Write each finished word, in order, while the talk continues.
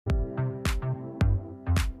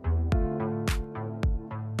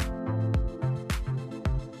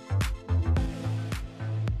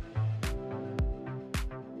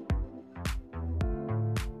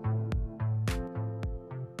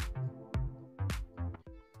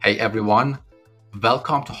Hey everyone,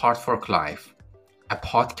 welcome to Hard Fork Live, a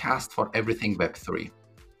podcast for everything Web3.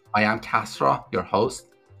 I am Kasra, your host,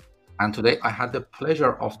 and today I had the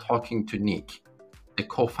pleasure of talking to Nick, the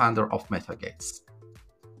co-founder of MetaGates.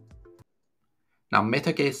 Now,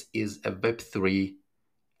 MetaGates is a Web3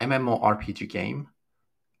 MMORPG game,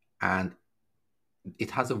 and it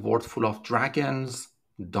has a world full of dragons,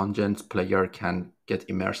 dungeons. Player can get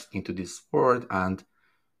immersed into this world and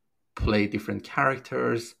play different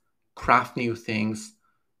characters, craft new things.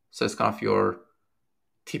 So it's kind of your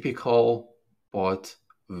typical but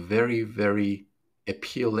very, very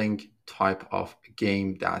appealing type of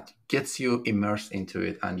game that gets you immersed into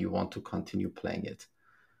it and you want to continue playing it.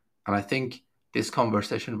 And I think this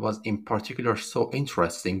conversation was in particular so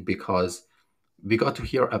interesting because we got to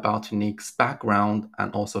hear about Nick's background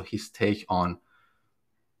and also his take on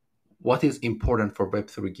what is important for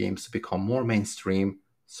Web3 games to become more mainstream.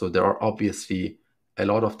 So there are obviously a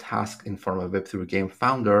lot of tasks in front of a Web3 game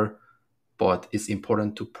founder, but it's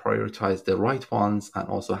important to prioritize the right ones and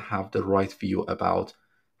also have the right view about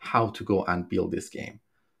how to go and build this game.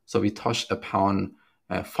 So we touched upon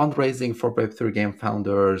fundraising for Web3 game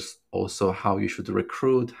founders, also how you should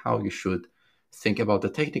recruit, how you should think about the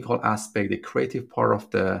technical aspect, the creative part of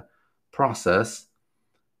the process,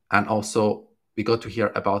 and also we got to hear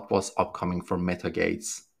about what's upcoming for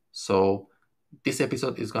MetaGates. So this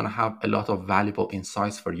episode is going to have a lot of valuable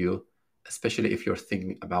insights for you, especially if you're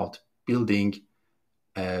thinking about building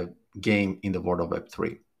a game in the world of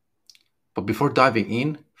Web3. But before diving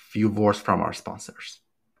in, few words from our sponsors.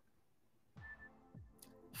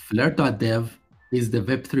 Flare.dev is the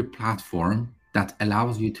Web3 platform that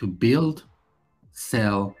allows you to build,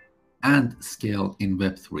 sell, and scale in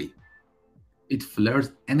Web3. It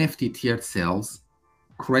Flare's NFT tiered sales,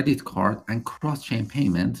 credit card, and cross-chain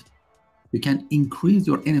payment. You can increase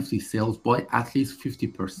your NFT sales by at least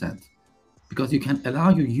 50% because you can allow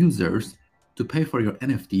your users to pay for your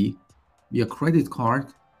NFT via credit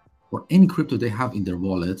card or any crypto they have in their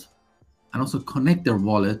wallet, and also connect their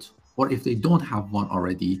wallet, or if they don't have one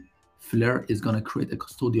already, Flare is going to create a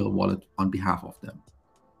custodial wallet on behalf of them.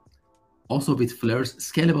 Also, with Flare's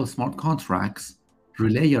scalable smart contracts,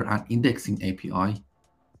 relayer and indexing API,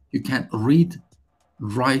 you can read,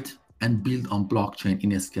 write, and build on blockchain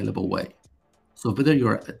in a scalable way. So whether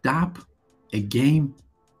you're a DApp, a game,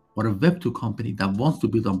 or a Web2 company that wants to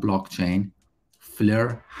build on blockchain,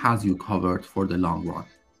 Flare has you covered for the long run.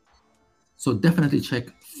 So definitely check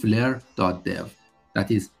flare.dev. That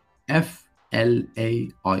is FLAIR.dev.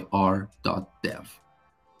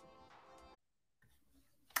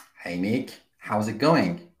 Hey, Nick. How's it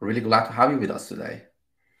going? Really glad to have you with us today.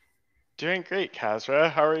 Doing great, Kasra.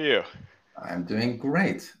 How are you? I'm doing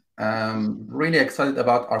great. Really excited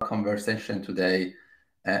about our conversation today.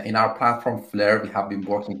 In our platform, Flare, we have been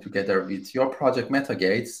working together with your project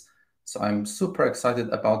MetaGates. So I'm super excited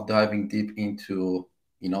about diving deep into,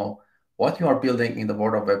 what you are building in the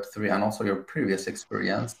world of Web3 and also your previous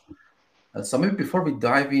experience. So maybe before we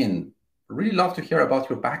dive in, really love to hear about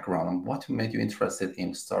your background and what made you interested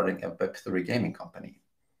in starting a Web3 gaming company.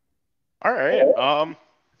 All right.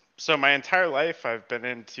 So my entire life I've been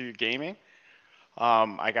into gaming.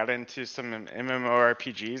 I got into some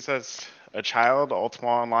MMORPGs as a child, Ultima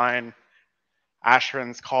Online,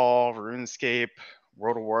 Asheron's Call, RuneScape,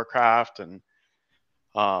 World of Warcraft, and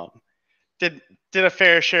um, did did a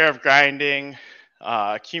fair share of grinding,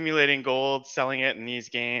 accumulating gold, selling it in these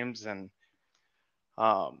games, and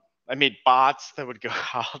I made bots that would go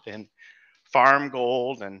out and farm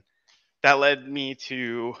gold, and that led me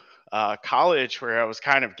to college where I was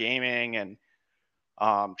kind of gaming and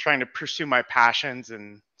trying to pursue my passions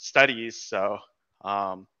and studies. So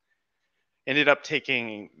um, ended up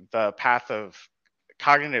taking the path of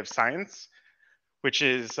cognitive science, which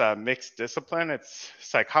is a mixed discipline. It's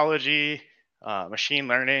psychology, machine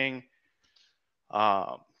learning,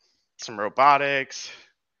 um, some robotics,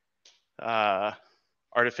 uh,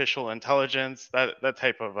 artificial intelligence, that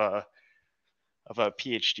type of a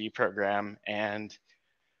PhD program, and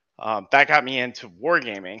that got me into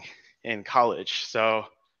wargaming in college. So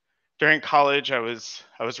during college, I was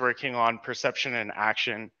working on perception and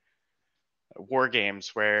action war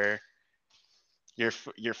games where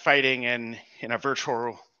you're fighting in a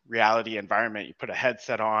virtual reality environment. You put a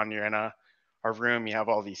headset on, you're in a room, you have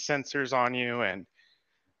all these sensors on you, and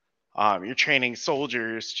you're training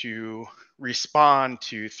soldiers to respond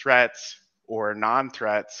to threats or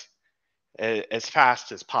non-threats as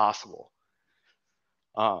fast as possible.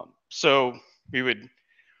 So we would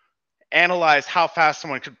analyze how fast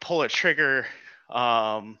someone could pull a trigger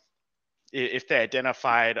if they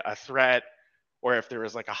identified a threat or if there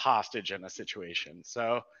was like a hostage in a situation.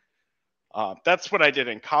 So that's what I did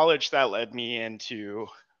in college. That led me into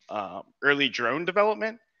early drone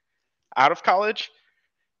development out of college.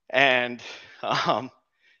 And um,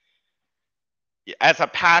 as a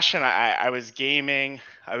passion, I was gaming.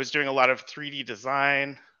 I was doing a lot of 3D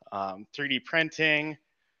design, 3D printing,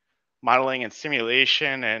 modeling and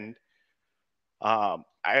simulation, and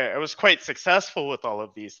I was quite successful with all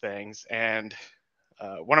of these things. And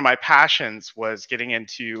one of my passions was getting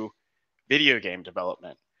into video game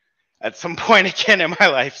development at some point again in my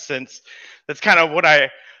life, since that's kind of what I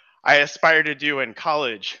aspired to do in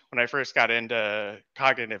college when I first got into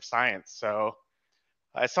cognitive science. So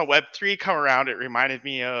I saw Web3 come around. It reminded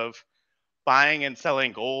me of buying and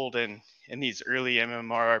selling gold in these early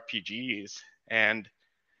MMORPGs, and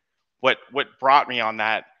what brought me on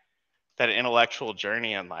that intellectual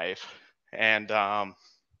journey in life. And yeah,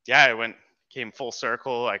 I came full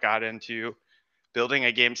circle. I got into building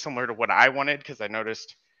a game similar to what I wanted, because I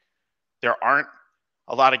noticed there aren't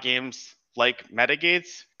a lot of games like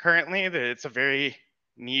MetaGates currently. It's a very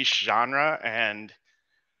niche genre, and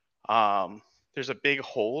there's a big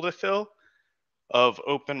hole to fill of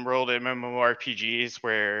open world MMORPGs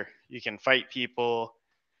where you can fight people,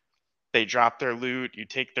 they drop their loot, you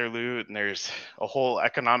take their loot, and there's a whole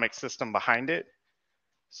economic system behind it.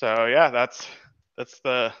 So yeah, that's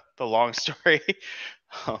the long story.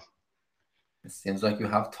 It seems like you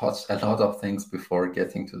have touched a lot of things before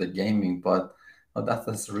getting to the gaming, but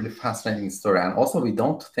that's a really fascinating story. And also, we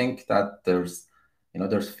don't think that there's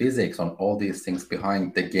physics on all these things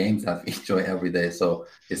behind the games that we enjoy every day. So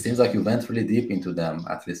it seems like you went really deep into them,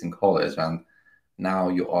 at least in college, and now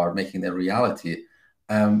you are making a reality.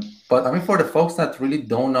 But I mean, for the folks that really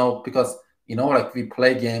don't know, because like we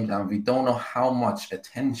play games and we don't know how much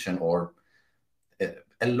attention or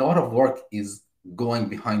a lot of work is going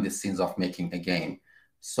behind the scenes of making a game.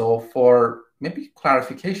 So for maybe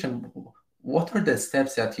clarification, what are the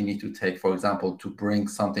steps that you need to take, for example, to bring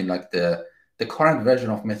something like the current version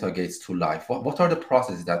of MetaGates to life? What are the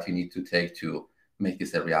processes that you need to take to make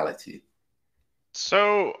this a reality?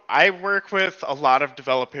 So I work with a lot of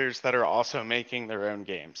developers that are also making their own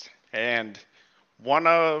games, and one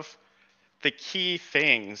of the key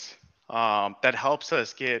things that helps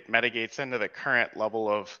us get MetaGates into the current level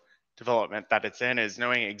of development that it's in is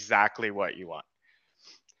knowing exactly what you want.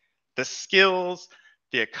 The skills,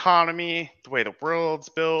 the economy, the way the world's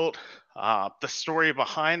built, the story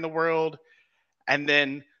behind the world, and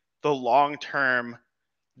then the long-term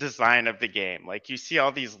design of the game. Like, you see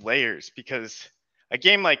all these layers, because a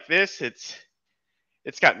game like this,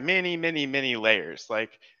 it's got many, many, many layers.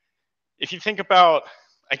 Like, if you think about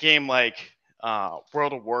a game like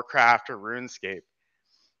World of Warcraft or RuneScape,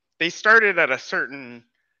 they started at a certain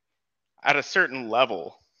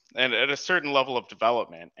level and at a certain level of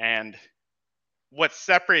development. And what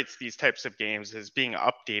separates these types of games is being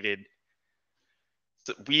updated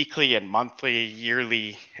weekly and monthly,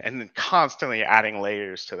 yearly, and then constantly adding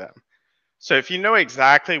layers to them. So if you know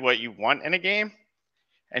exactly what you want in a game,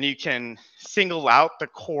 and you can single out the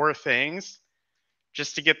core things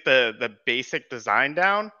just to get the basic design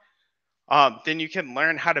down, then you can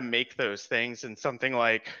learn how to make those things in something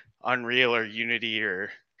like Unreal or Unity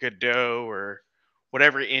or Godot or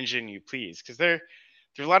whatever engine you please. Because there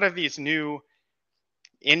are a lot of these new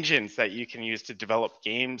engines that you can use to develop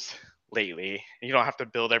games lately. You don't have to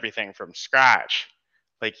build everything from scratch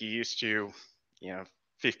like you used to,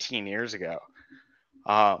 15 years ago.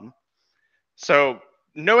 Um, so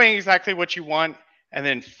knowing exactly what you want, and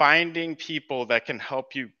then finding people that can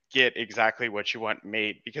help you get exactly what you want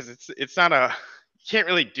made, because it's not you can't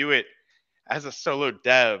really do it as a solo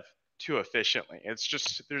dev too efficiently. There's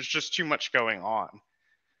just too much going on.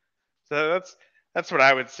 So that's what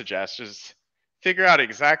I would suggest, is figure out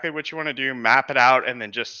exactly what you want to do, map it out, and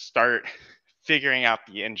then just start figuring out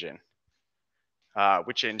the engine,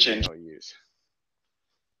 which engine you'll use.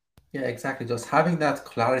 Yeah, exactly. Just having that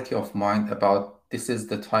clarity of mind about this is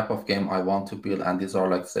the type of game I want to build, and these are,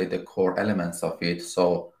 like, say, the core elements of it.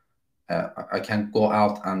 So I can go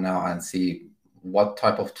out and now and see what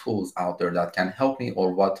type of tools out there that can help me,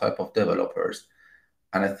 or what type of developers.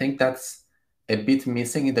 And I think that's a bit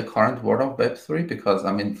missing in the current world of Web3, because,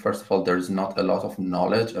 I mean, first of all, there's not a lot of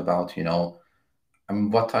knowledge about, I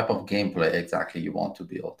mean, what type of gameplay exactly you want to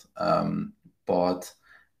build. But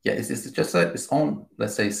yeah, it's just its own,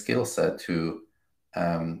 let's say, skill set to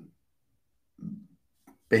um,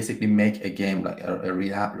 basically make a game like a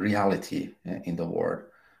reality in the world.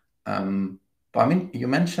 But I mean, you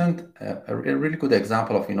mentioned a really good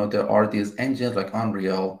example of, there are these engines like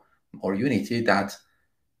Unreal or Unity that,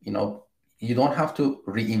 you know, you don't have to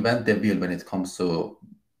reinvent the wheel when it comes to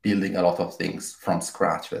building a lot of things from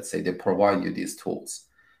scratch. Let's say they provide you these tools.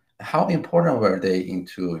 How important were they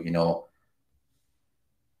into,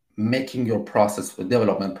 making your process,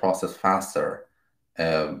 development process faster?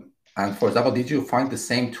 And for example, did you find the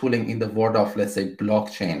same tooling in the world of, let's say,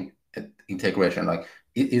 blockchain integration? Like,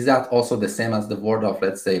 is that also the same as the world of,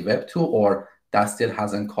 let's say, Web2, or that still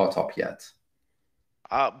hasn't caught up yet?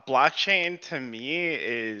 Blockchain to me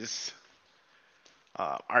is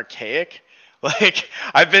archaic. Like,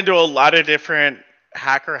 I've been to a lot of different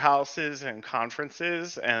hacker houses and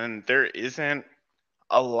conferences, and there isn't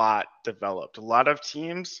a lot developed. A lot of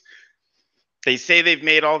teams, they say they've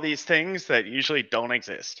made all these things that usually don't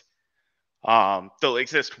exist. They'll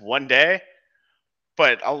exist one day,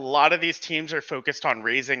 but a lot of these teams are focused on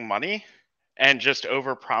raising money and just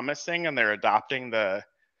over promising, and they're adopting the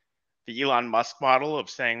Elon Musk model of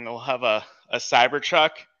saying they'll have a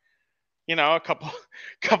Cybertruck, a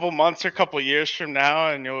couple months or couple years from now,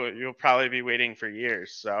 and you'll probably be waiting for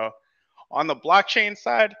years. So on the blockchain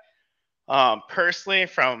side, personally,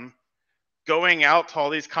 from going out to all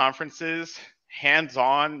these conferences, hands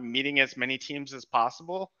on, meeting as many teams as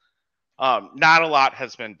possible, not a lot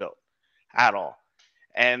has been built at all.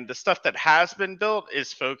 And the stuff that has been built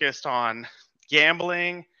is focused on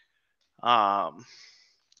gambling,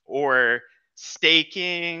 or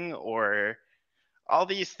staking, or all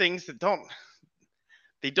these things that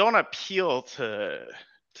don't appeal to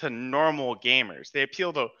normal gamers. They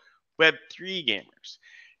appeal to Web3 gamers.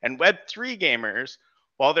 And Web3 gamers,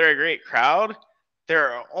 while they're a great crowd,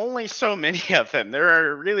 there are only so many of them. There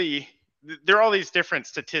are all these different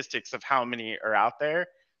statistics of how many are out there,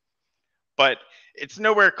 but it's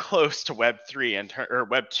nowhere close to Web3 or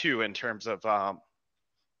Web2 in terms of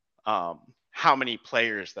how many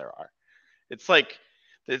players there are.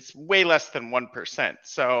 It's way less than 1%.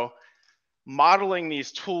 So modeling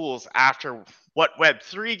these tools after what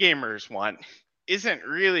Web3 gamers want isn't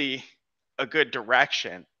really a good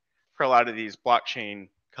direction for a lot of these blockchain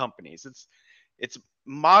companies. It's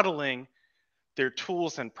modeling their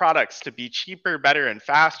tools and products to be cheaper, better, and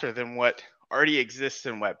faster than what already exists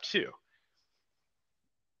in Web2.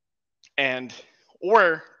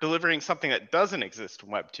 Or delivering something that doesn't exist in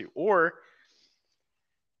Web2, or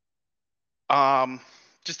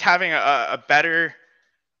just having a better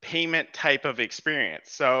payment type of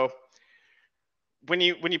experience. So when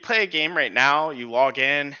you play a game right now, you log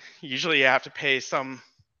in. Usually, you have to pay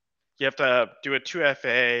You have to do a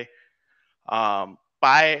 2FA,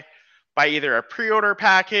 buy either a pre-order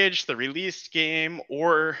package, the released game,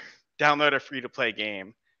 or download a free-to-play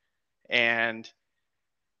game. And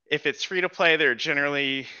if it's free-to-play, there are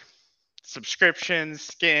generally subscriptions,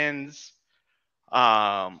 skins,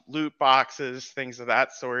 loot boxes, things of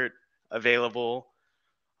that sort available.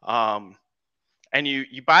 And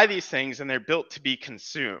you buy these things, and they're built to be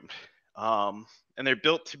consumed, and they're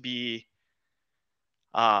built to be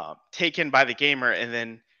taken by the gamer, and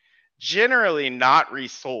then generally not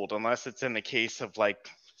resold unless it's in the case of like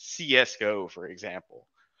CS:GO, for example.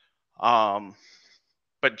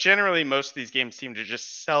 But generally, most of these games seem to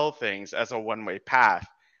just sell things as a one-way path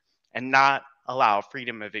and not allow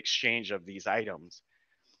freedom of exchange of these items.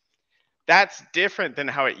 That's different than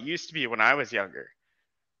how it used to be when I was younger.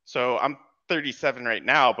 So I'm 37 right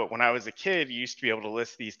now, but when I was a kid, you used to be able to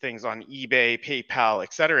list these things on eBay, PayPal,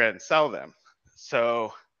 etc., and sell them.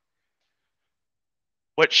 So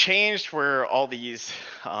what changed were all these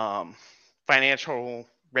financial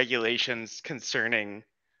regulations concerning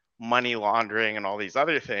money laundering and all these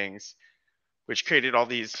other things, which created all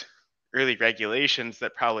these early regulations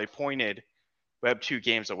that probably pointed Web2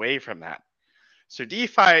 games away from that. So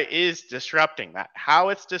DeFi is disrupting that. How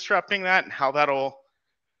it's disrupting that and how that'll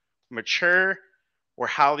mature, or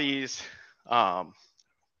how these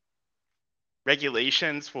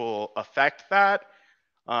regulations will affect that,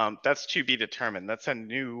 that's to be determined. That's a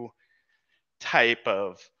new type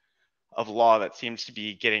of law that seems to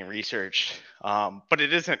be getting researched, but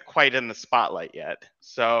it isn't quite in the spotlight yet.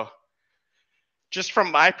 So just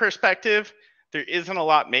from my perspective, there isn't a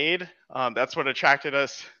lot made. That's what attracted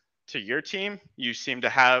us to your team. You seem to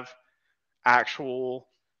have actual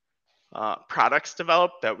products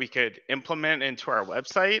developed that we could implement into our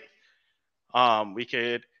website. We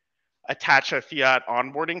could attach a fiat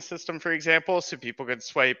onboarding system, for example, so people could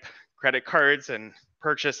swipe credit cards and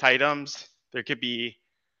purchase items. There could be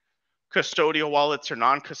custodial wallets or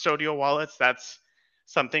non-custodial wallets. That's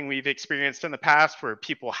something we've experienced in the past where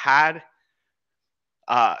people had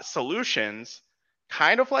solutions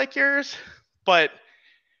kind of like yours, but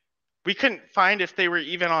we couldn't find if they were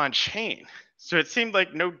even on chain. So it seemed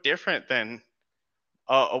like no different than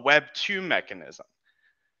a Web2 mechanism.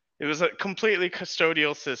 It was a completely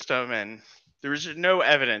custodial system, and there was no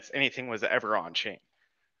evidence anything was ever on chain.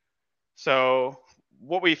 So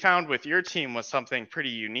what we found with your team was something pretty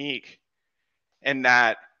unique in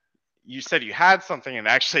that you said you had something and it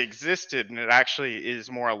actually existed, and it actually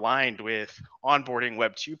is more aligned with onboarding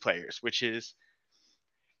Web2 players, which is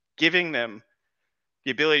giving them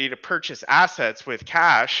the ability to purchase assets with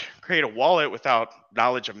cash, create a wallet without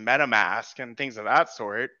knowledge of MetaMask and things of that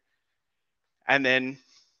sort, and then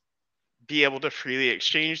be able to freely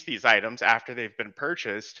exchange these items after they've been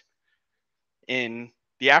purchased in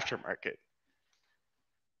the aftermarket.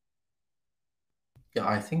 Yeah,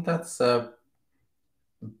 I think that's the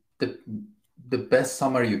the best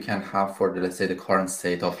summary you can have for the, let's say, the current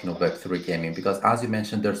state of Web3 gaming, because as you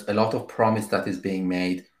mentioned, there's a lot of promise that is being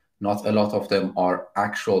made. Not a lot of them are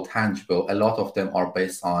actual tangible. A lot of them are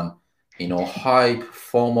based on hype,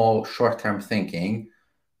 FOMO, short-term thinking.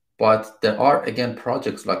 But there are, again,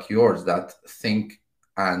 projects like yours that think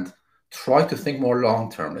and try to think more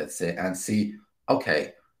long-term, let's say, and see,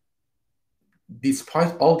 okay,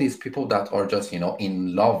 despite all these people that are just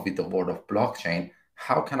in love with the world of blockchain,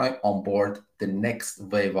 how can I onboard the next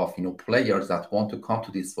wave of players that want to come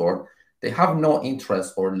to this world? They have no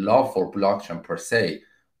interest or love for blockchain per se,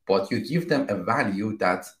 but you give them a value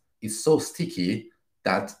that is so sticky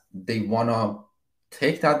that they want to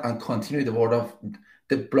take that and continue the world of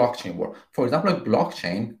the blockchain world. For example, a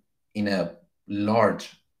blockchain in a large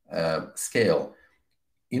scale,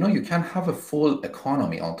 you can have a full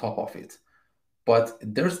economy on top of it. But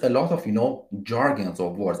there's a lot of jargons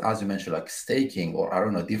of words, as you mentioned, like staking, or I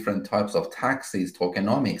don't know, different types of taxes,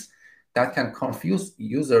 tokenomics, that can confuse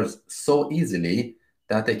users so easily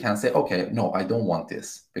that they can say, okay, no, I don't want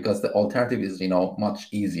this, because the alternative is much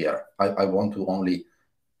easier. I want to only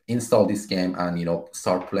install this game and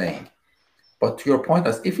start playing. But to your point,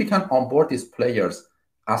 as if we can onboard these players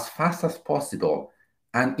as fast as possible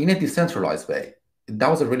and in a decentralized way, that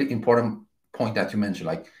was a really important point that you mentioned.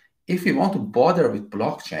 Like, if we want to bother with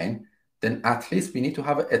blockchain, then at least we need to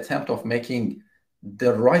have an attempt of making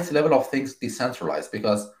the right level of things decentralized,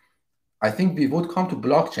 because I think we would come to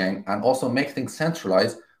blockchain and also make things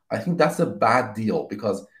centralized. I think that's a bad deal,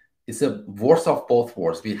 because it's a worst of both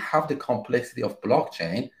worlds. We have the complexity of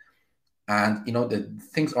blockchain, and the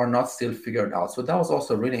things are not still figured out. So that was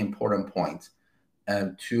also a really important point,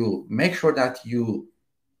 to make sure that you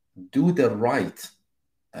do the right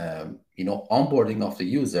onboarding of the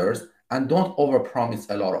users and don't overpromise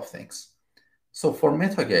a lot of things. So for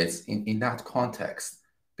MetaGates in that context,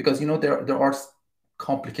 because there are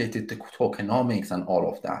complicated tokenomics and all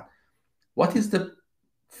of that, what is the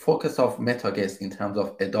focus of MetaGates in terms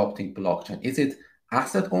of adopting blockchain? Is it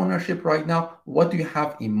asset ownership right now? What do you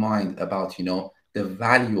have in mind about the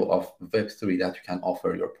value of Web3 that you can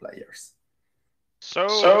offer your players?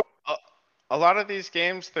 So a lot of these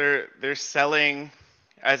games, they're selling,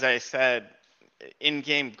 as I said,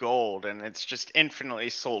 in-game gold, and it's just infinitely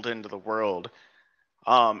sold into the world.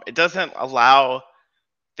 It doesn't allow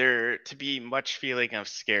there to be much feeling of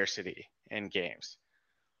scarcity in games.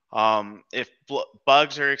 If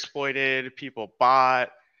bugs are exploited, people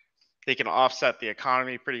bot, they can offset the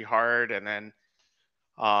economy pretty hard, and then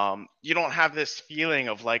you don't have this feeling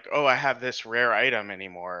of like, oh, I have this rare item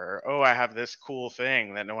anymore, or oh, I have this cool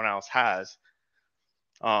thing that no one else has.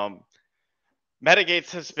 Um,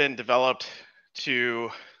 MetaGates has been developed to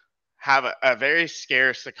have a very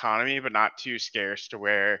scarce economy, but not too scarce to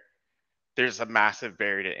where there's a massive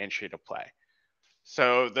barrier to entry to play.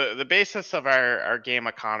 So the basis of our game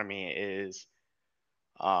economy is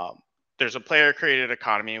um, there's a player created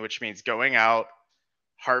economy, which means going out,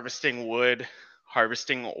 harvesting wood,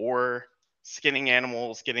 harvesting ore, skinning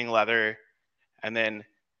animals, getting leather, and then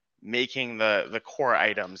making the core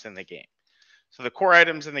items in the game. So the core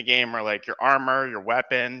items in the game are like your armor, your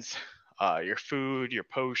weapons, your food, your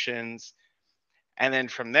potions, and then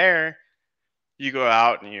from there you go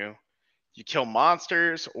out and you kill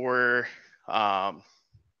monsters, or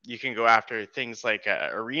you can go after things like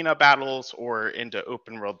arena battles or into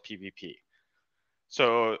open world PvP.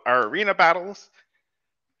 So our arena battles,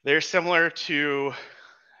 they're similar to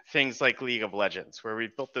things like League of Legends, where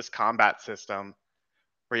we've built this combat system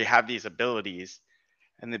where you have these abilities,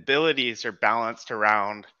 and the abilities are balanced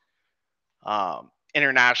around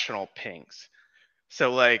international pings.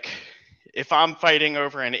 So like if I'm fighting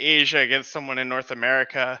over in Asia against someone in North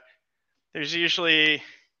America, there's usually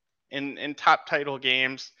in top title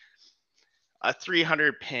games a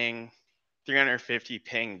 300 ping, 350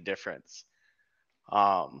 ping difference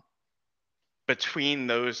between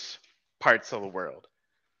those parts of the world.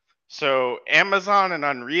 So Amazon and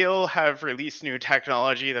Unreal have released new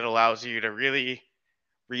technology that allows you to really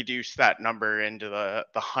reduce that number into the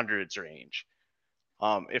hundreds range,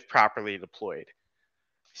 if properly deployed.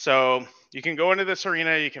 So you can go into this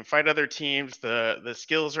arena, you can fight other teams. The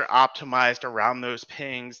skills are optimized around those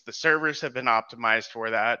pings. The servers have been optimized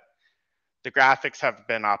for that. The graphics have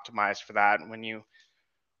been optimized for that. And when you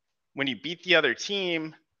beat the other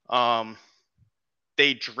team,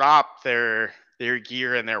 they drop their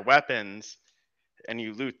gear and their weapons, and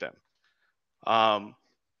you loot them.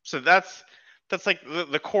 So that's like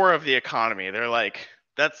the core of the economy. They're like,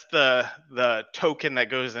 that's the token that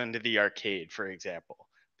goes into the arcade, for example,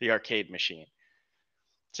 the arcade machine.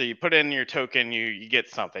 So you put in your token, you get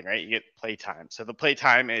something, right? You get playtime. So the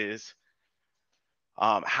playtime is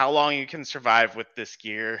how long you can survive with this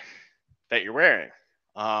gear that you're wearing.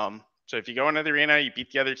 So if you go into the arena, you beat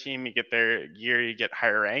the other team, you get their gear, you get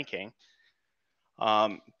higher ranking.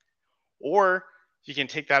 Or you can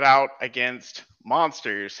take that out against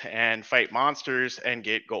monsters and fight monsters and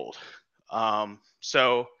get gold.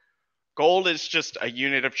 So gold is just a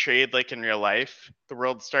unit of trade like in real life. The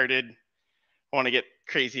world started, I want to get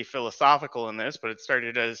crazy philosophical in this, but it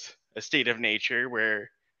started as a state of nature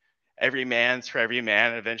where every man's for every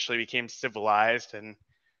man eventually became civilized, and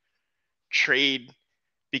trade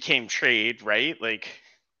became trade, right? Like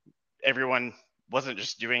everyone wasn't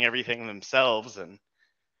just doing everything themselves and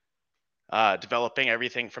developing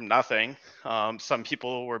everything from nothing. Some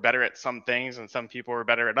people were better at some things and some people were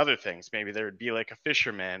better at other things. Maybe there would be like a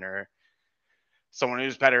fisherman or someone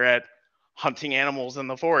who's better at hunting animals in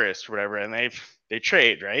the forest or whatever, and they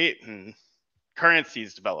trade, right? And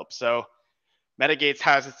currencies develop. So MetaGates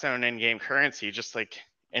has its own in-game currency, just like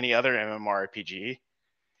any other MMORPG.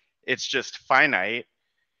 It's just finite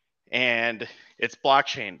and it's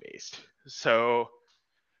blockchain based. So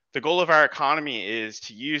the goal of our economy is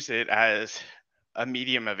to use it as a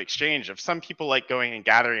medium of exchange. If some people like going and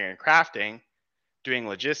gathering and crafting, doing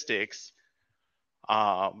logistics,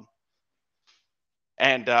 and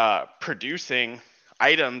producing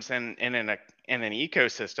items in an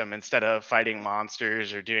ecosystem instead of fighting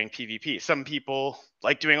monsters or doing PvP. Some people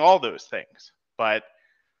like doing all those things, but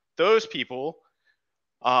those people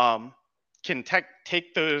can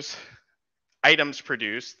take those items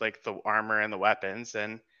produced, like the armor and the weapons,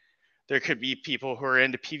 and there could be people who are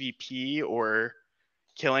into PvP or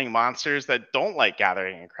killing monsters that don't like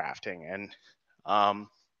gathering and crafting, and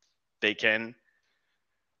they can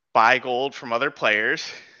buy gold from other players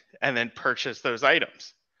and then purchase those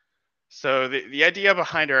items. So the idea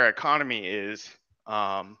behind our economy is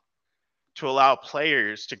to allow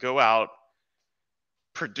players to go out,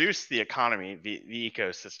 produce the economy, the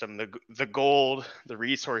ecosystem, the gold, the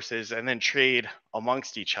resources, and then trade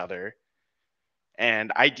amongst each other.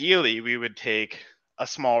 And ideally, we would take a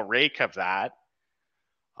small rake of that,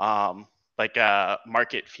 like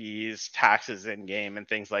market fees, taxes in game, and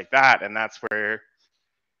things like that. And that's where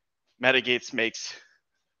MetaGates makes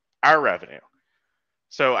our revenue.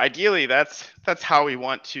 So ideally, that's how we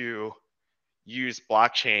want to use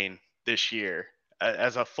blockchain this year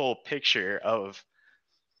as a full picture of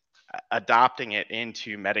adopting it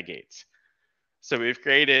into MetaGates. So we've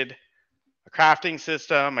created a crafting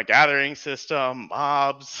system, a gathering system,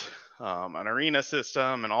 mobs, an arena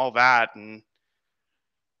system, and all that. And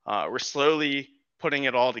we're slowly putting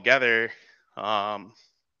it all together,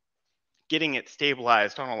 getting it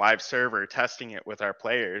stabilized on a live server, testing it with our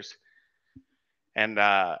players and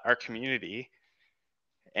our community.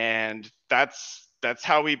 And that's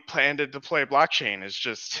how we plan to deploy blockchain, is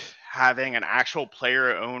just having an actual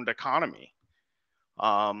player-owned economy.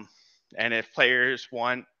 And if players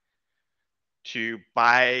want to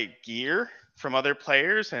buy gear from other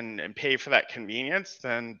players and pay for that convenience,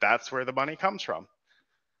 then that's where the money comes from.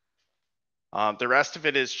 The rest of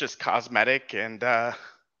it is just cosmetic and,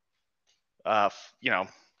 you know,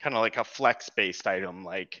 kind of like a flex-based item,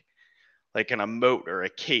 like an emote or a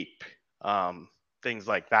cape, things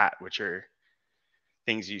like that, which are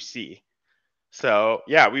things you see. So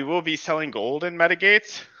yeah, we will be selling gold in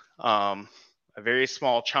MetaGates, a very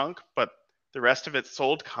small chunk, but the rest of it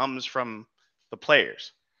sold comes from the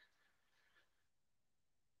players.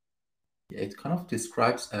 It kind of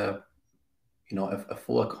describes a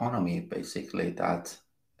full economy, basically, that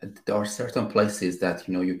there are certain places that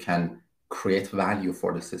you can create value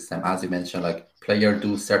for the system. As you mentioned, like player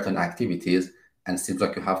do certain activities and seems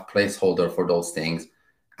like you have placeholder for those things,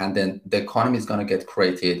 and then the economy is going to get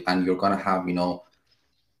created and you're going to have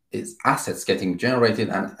is assets getting generated.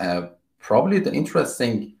 And probably the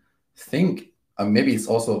interesting thing, maybe it's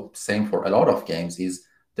also same for a lot of games, is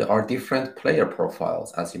there are different player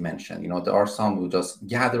profiles, as you mentioned. There are some who just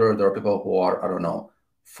gather. There are people who are, I don't know,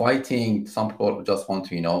 fighting. Some people who just want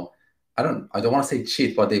to, I don't want to say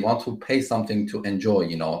cheat, but they want to pay something to enjoy,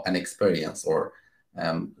 an experience or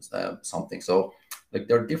something. So like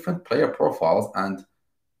there are different player profiles, and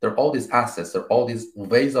there are all these assets. There are all these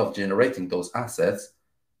ways of generating those assets,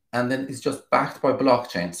 and then it's just backed by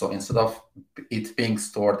blockchain. So instead of it being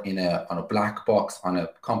stored on a black box on a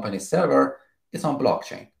company server, it's on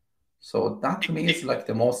blockchain. So that to me is like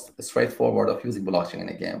the most straightforward of using blockchain in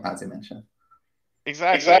a game, as you mentioned.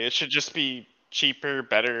 Exactly. It should just be cheaper,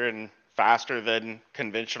 better, and faster than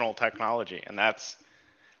conventional technology, and that's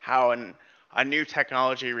how a new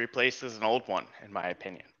technology replaces an old one, in my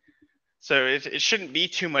opinion. So it shouldn't be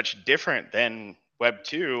too much different than Web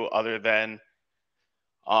 2, other than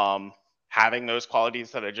having those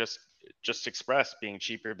qualities that I just expressed, being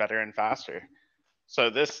cheaper, better, and faster. So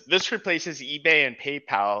this replaces eBay and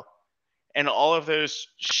PayPal and all of those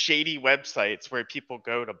shady websites where people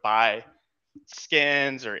go to buy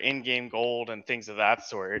skins or in-game gold and things of that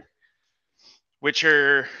sort, which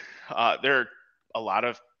are there are a lot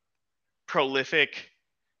of prolific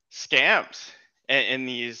scams in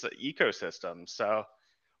these ecosystems. So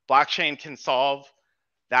blockchain can solve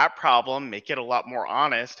that problem, make it a lot more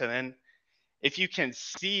honest, and then if you can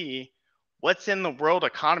see what's in the world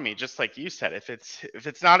economy, just like you said, if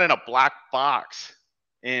it's not in a black box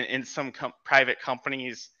in some private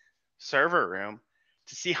company's server room,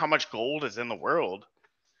 to see how much gold is in the world,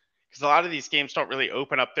 because a lot of these games don't really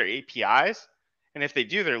open up their APIs, and if they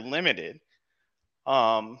do, they're limited.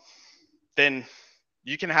 Then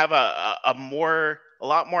you can have a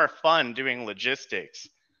lot more fun doing logistics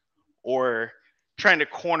or trying to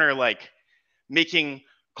corner like making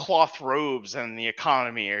cloth robes in the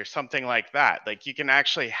economy or something like that. Like you can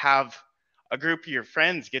actually have a group of your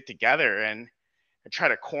friends get together and try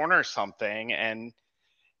to corner something and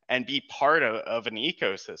be part of an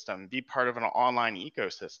ecosystem, be part of an online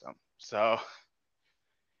ecosystem. So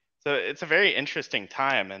it's a very interesting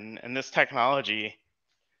time, and this technology,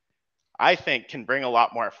 I think, can bring a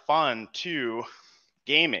lot more fun to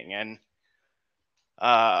gaming. And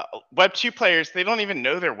Web 2 players, they don't even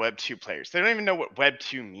know they're Web 2 players. They don't even know what Web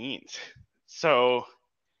 2 means. So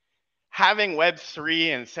having Web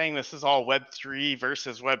 3 and saying this is all Web 3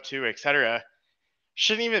 versus Web 2, etc.,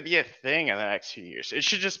 shouldn't even be a thing in the next few years. It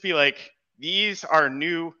should just be like, these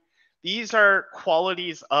are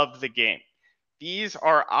qualities of the game. These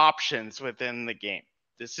are options within the game.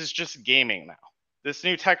 This is just gaming now. This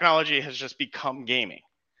new technology has just become gaming.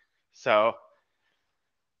 So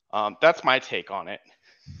that's my take on it.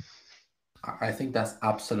 I think that's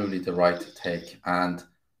absolutely the right take. And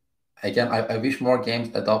again, I wish more games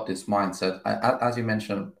adopt this mindset. As you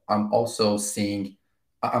mentioned,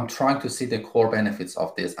 I'm trying to see the core benefits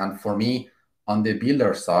of this. And for me, on the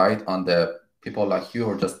builder side, on the people like you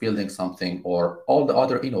who are just building something, or all the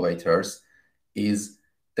other innovators, is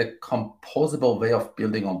the composable way of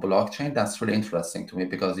building on blockchain. That's really interesting to me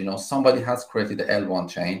because, somebody has created the L1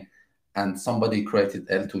 chain and somebody created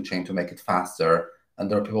L2 chain to make it faster. And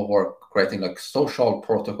there are people who are creating like social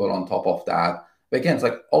protocol on top of that. But again, it's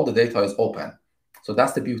like all the data is open. So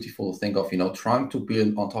that's the beautiful thing of, trying to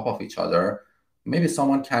build on top of each other. Maybe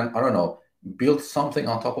someone can, I don't know, build something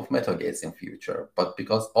on top of MetaGates in future. But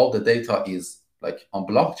because all the data is like on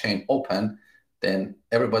blockchain open, then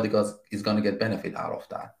everybody is going to get benefit out of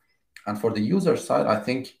that. And for the user side, I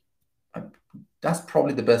think that's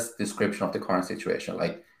probably the best description of the current situation.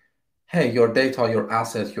 Like, hey, your data, your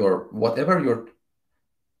assets, your whatever,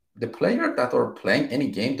 the player that are playing any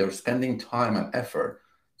game, they're spending time and effort.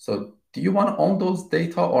 So do you want to own those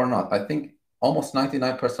data or not? I think almost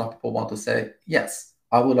 99% of people want to say, yes,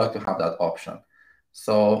 I would like to have that option.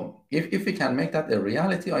 So if we can make that a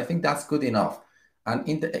reality, I think that's good enough. And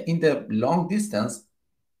in the long distance,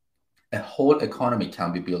 a whole economy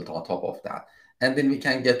can be built on top of that. And then we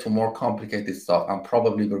can get to more complicated stuff. And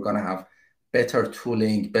probably we're going to have better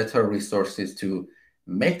tooling, better resources to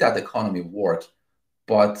make that economy work.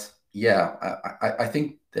 But yeah, I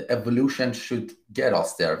think the evolution should get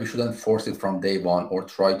us there. We shouldn't force it from day one or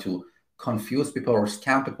try to confuse people or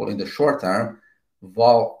scam people in the short term.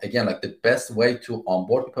 While again, like the best way to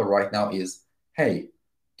onboard people right now is, hey,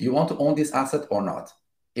 do you want to own this asset or not?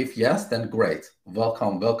 If yes, then great.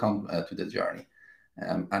 Welcome to the journey.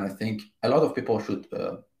 And I think a lot of people should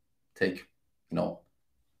take,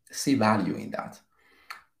 see value in that.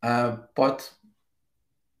 But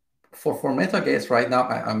for MetaGates right now,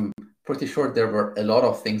 I'm pretty sure there were a lot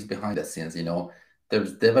of things behind the scenes.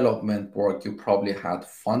 There's development work. You probably had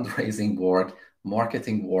fundraising work,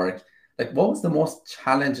 marketing work. Like, what was the most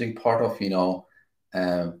challenging part of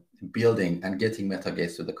building and getting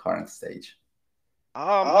MetaGates to the current stage?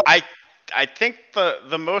 I think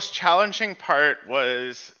the most challenging part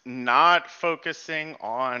was not focusing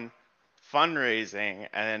on fundraising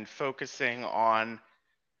and focusing on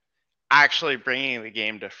actually bringing the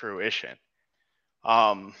game to fruition.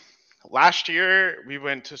 Um, Last year, we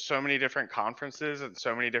went to so many different conferences and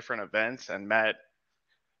so many different events and met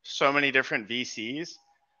so many different VCs.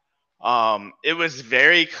 It was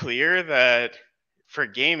very clear that for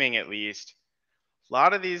gaming, at least, a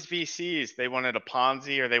lot of these VCs, they wanted a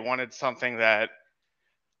Ponzi or they wanted something that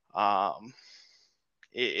um,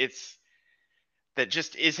 it's that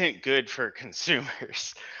just isn't good for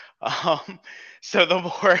consumers. Um, so the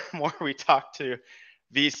more and more we talk to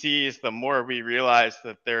VCs, the more we realize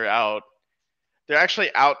that they're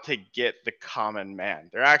actually out to get the common man.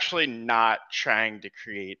 They're actually not trying to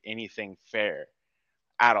create anything fair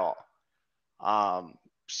at all.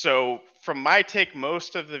 So from my take,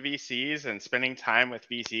 most of the VCs and spending time with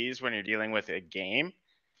VCs when you're dealing with a game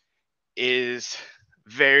is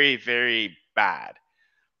very, very bad.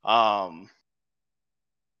 Um,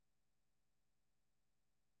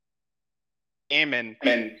 game and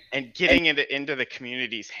getting it into the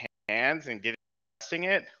community's hands and getting testing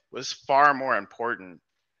it was far more important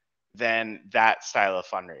than that style of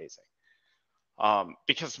fundraising.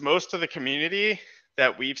 Because most of the community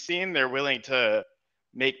that we've seen, they're willing to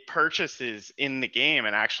make purchases in the game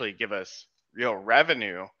and actually give us real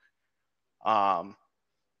revenue um,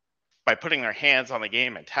 by putting their hands on the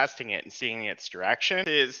game and testing it and seeing its direction.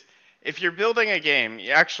 Is if you're building a game,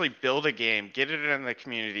 you actually build a game, get it in the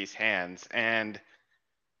community's hands, and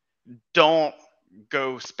don't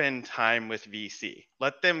go spend time with VC.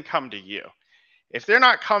 Let them come to you. If they're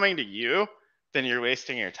not coming to you, then you're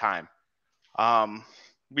wasting your time.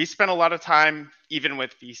 We spent a lot of time even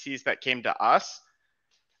with VCs that came to us.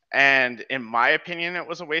 And in my opinion, it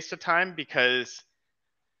was a waste of time because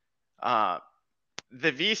the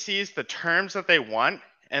VCs, the terms that they want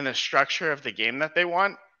and the structure of the game that they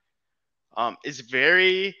want is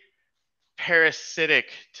very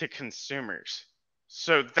parasitic to consumers.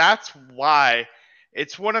 So that's why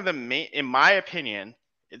it's one of the main, in my opinion,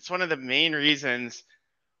 it's one of the main reasons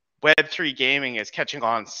Web3 gaming is catching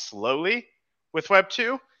on slowly with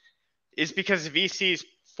Web2 is because VCs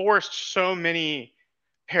forced so many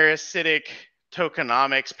parasitic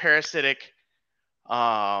tokenomics, parasitic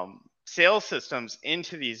sales systems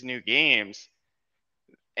into these new games.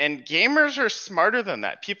 And gamers are smarter than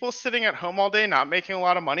that. People sitting at home all day, not making a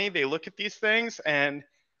lot of money, they look at these things, and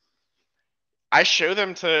I show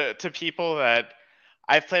them to people that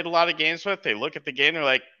I've played a lot of games with. They look at the game, they're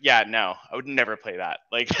like, "Yeah, no, I would never play that.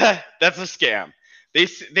 Like that's a scam."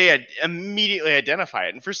 They immediately identify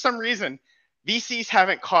it, and for some reason, VCs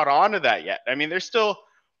haven't caught on to that yet. I mean, they're still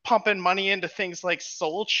pumping money into things like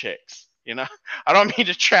Soul Chicks. You know, I don't mean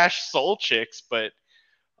to trash Soul Chicks, but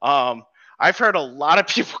um, I've heard a lot of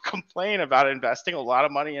people complain about investing a lot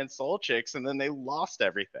of money in Soul Chicks and then they lost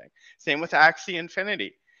everything. Same with Axie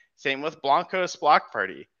Infinity. Same with Blanco's Block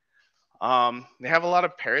Party. They have a lot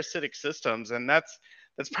of parasitic systems, and that's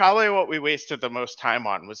probably what we wasted the most time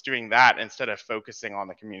on, was doing that instead of focusing on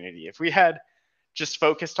the community. If we had just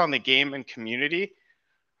focused on the game and community,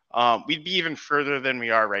 we'd be even further than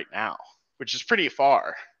we are right now, which is pretty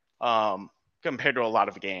far compared to a lot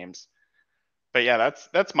of games. But yeah,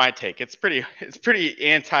 that's my take. It's pretty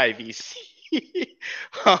anti VC,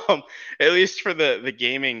 at least for the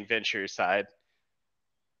gaming venture side.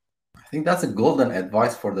 I think that's a golden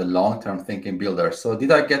advice for the long-term thinking builder. So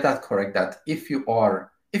did I get that correct? That if you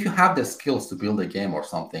have the skills to build a game or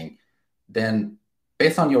something, then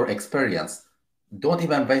based on your experience, don't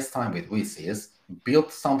even waste time with VCs.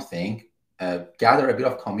 Build something, gather a bit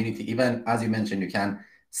of community. Even as you mentioned, you can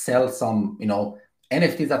sell some,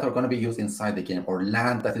 NFTs that are going to be used inside the game or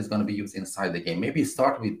land that is going to be used inside the game. Maybe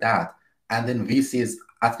start with that, and then VCs,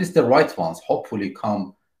 at least the right ones, hopefully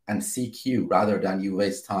come and seek you rather than you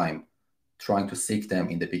waste time trying to seek them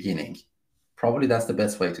in the beginning. Probably that's the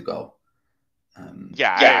best way to go.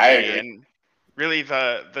 Yeah, I agree. And really,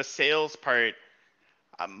 the sales part,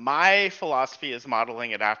 my philosophy is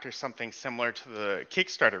modeling it after something similar to the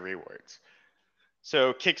Kickstarter rewards.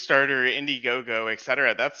 So Kickstarter, Indiegogo,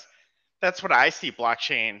 etc. That's what I see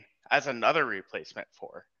blockchain as another replacement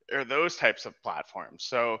for, or those types of platforms.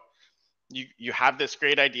 So you have this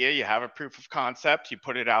great idea, you have a proof of concept, you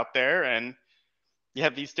put it out there, and you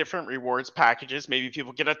have these different rewards packages. Maybe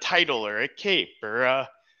people get a title or a cape, or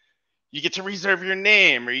you get to reserve your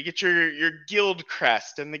name, or you get your guild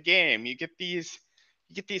crest in the game. You get these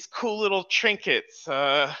cool little trinkets,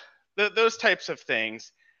 those types of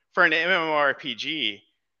things for an MMORPG.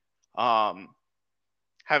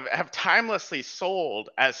 have timelessly sold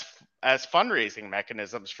as fundraising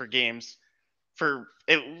mechanisms for games for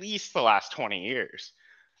at least the last 20 years.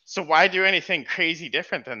 So why do anything crazy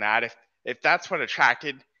different than that if that's what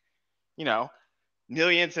attracted, you know,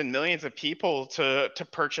 millions and millions of people to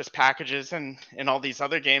purchase packages and all these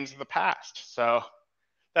other games of the past? So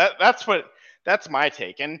that's my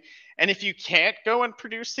take. And if you can't go and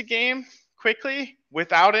produce a game quickly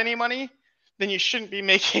without any money, then you shouldn't be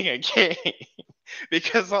making a game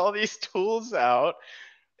because all these tools out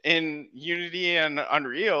in Unity and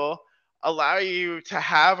Unreal allow you to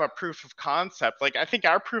have a proof of concept. Like I think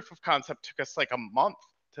our proof of concept took us like a month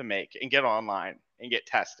to make and get online and get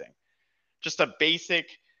testing. Just a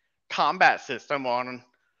basic combat system on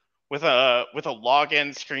with a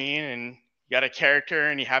login screen, and you got a character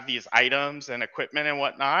and you have these items and equipment and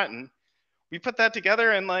whatnot, and we put that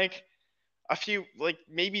together in like a few, like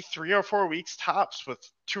maybe 3 or 4 weeks tops, with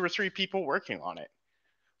 2 or 3 people working on it.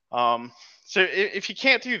 So if you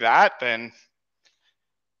can't do that, then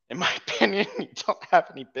in my opinion, you don't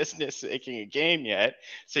have any business making a game yet,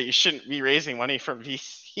 so you shouldn't be raising money from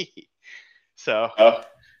VC. So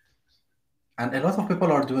And a lot of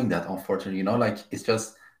people are doing that, unfortunately. Like it's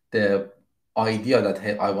just the idea that,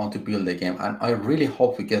 hey, I want to build a game. And I really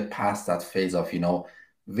hope we get past that phase of,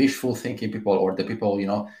 wishful thinking people, or the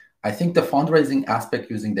people, I think the fundraising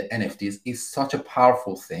aspect using the NFTs is such a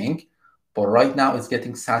powerful thing. But right now it's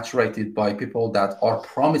getting saturated by people that are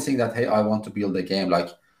promising that, hey, I want to build a game. Like,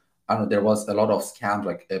 I don't know, there was a lot of scams,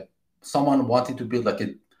 like someone wanted to build like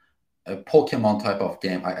a Pokemon type of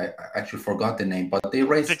game. I actually forgot the name, but they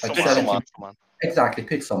raised like 70. Exactly,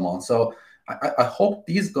 Pixelmon. So I hope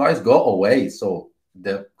these guys go away. So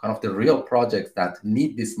the kind of the real projects that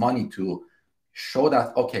need this money to show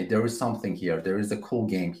that, okay, there is something here, there is a cool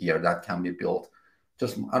game here that can be built.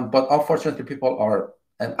 But unfortunately, people are,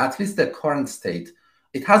 and at least the current state,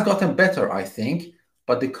 it has gotten better, I think,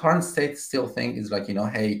 but the current state still think is like,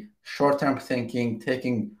 hey, short-term thinking,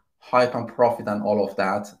 taking hype and profit and all of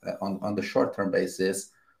that on the short-term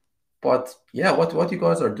basis. But yeah, what you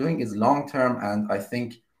guys are doing is long-term, and I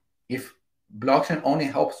think if blockchain only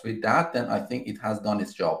helps with that, then I think it has done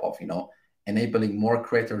its job of, enabling more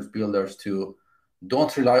creators, builders to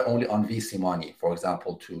don't rely only on VC money, for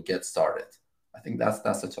example, to get started. I think that's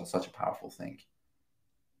such a powerful thing.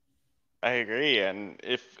 I agree. And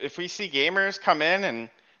if we see gamers come in and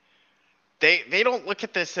they don't look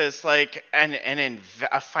at this as like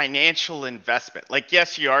a financial investment. Like,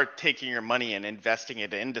 yes, you are taking your money and investing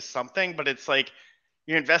it into something, but it's like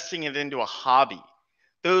you're investing it into a hobby.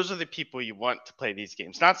 Those are the people you want to play these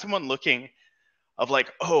games, not someone looking of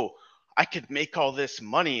like, oh, I could make all this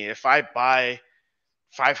money if I buy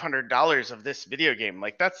 $500 of this video game.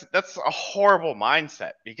 Like that's a horrible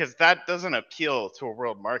mindset, because that doesn't appeal to a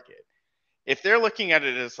world market. If they're looking at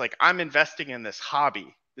it as like, I'm investing in this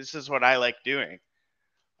hobby, this is what I like doing,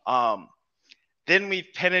 then we've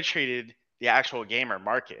penetrated the actual gamer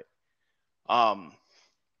market.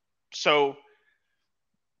 So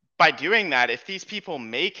by doing that, if these people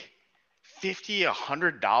make $50,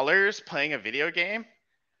 $100 playing a video game,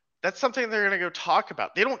 that's something they're going to go talk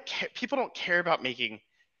about. They don't care. People don't care about making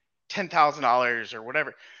 $10,000 or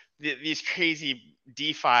whatever, these crazy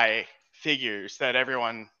DeFi figures that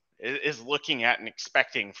everyone is looking at and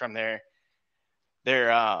expecting from their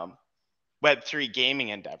Web3 gaming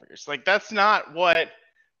endeavors. Like, that's not what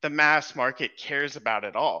the mass market cares about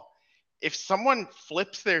at all. If someone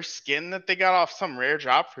flips their skin that they got off some rare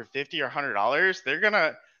drop for $50 or $100, they're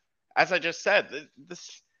gonna, as I just said,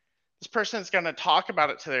 this person's gonna talk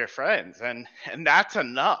about it to their friends, and that's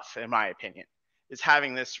enough, in my opinion, is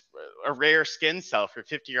having this a rare skin sell for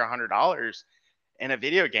 $50 or $100 in a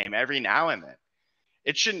video game every now and then.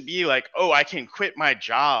 It shouldn't be like, oh, I can quit my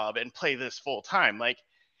job and play this full time. Like,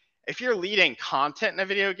 if you're leading content in a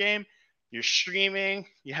video game, you're streaming,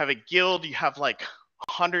 you have a guild, you have like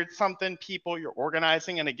 100 something people you're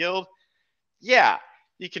organizing in a guild, yeah,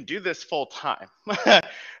 you can do this full time.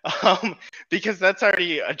 Because that's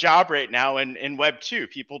already a job right now in Web 2.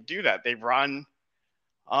 People do that. They run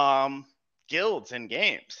guilds in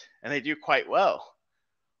games, and they do quite well.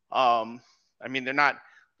 I mean, they're not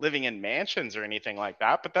living in mansions or anything like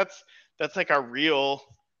that, but that's like a real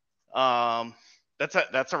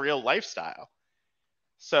that's a real lifestyle.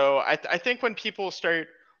 So I think when people start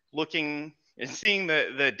looking and seeing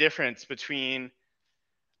the difference between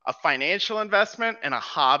a financial investment and a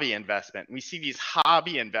hobby investment, we see these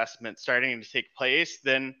hobby investments starting to take place,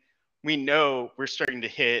 then we know we're starting to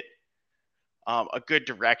hit a good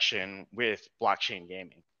direction with blockchain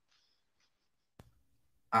gaming.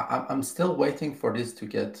 I'm still waiting for this to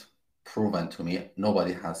get proven to me.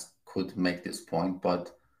 Nobody could make this point,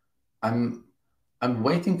 but I'm I'm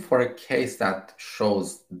waiting for a case that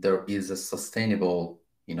shows there is a sustainable,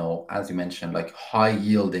 as you mentioned, like high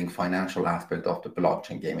yielding financial aspect of the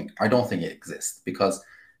blockchain gaming. I don't think it exists because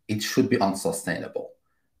it should be unsustainable.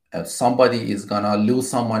 Somebody is gonna lose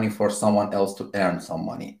some money for someone else to earn some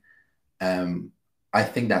money. Um, I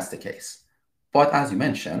think that's the case. But as you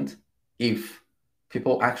mentioned, if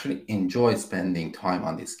people actually enjoy spending time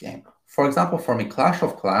on this game, for example, for me, Clash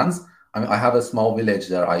of Clans, I mean, I have a small village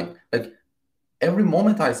there. I like every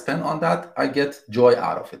moment I spend on that, I get joy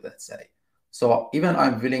out of it, let's say. So even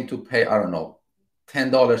I'm willing to pay, I don't know,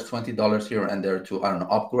 $10, $20 here and there to, I don't know,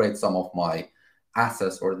 upgrade some of my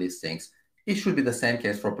assets or these things. It should be the same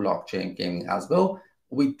case for blockchain gaming as well,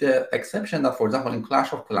 with the exception that, for example, in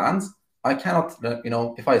Clash of Clans, I cannot,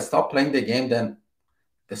 if I stop playing the game, then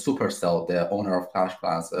the Supercell, the owner of Clash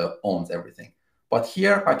Clans, owns everything. But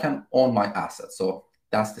here I can own my assets. So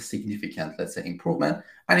that's the significant, let's say, improvement.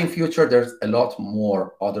 And in future, there's a lot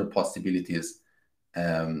more other possibilities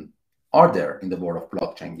um, are there in the world of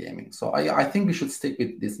blockchain gaming. So I think we should stick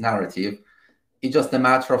with this narrative. It's just a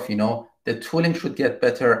matter of, the tooling should get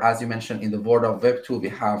better. As you mentioned, in the world of Web2, we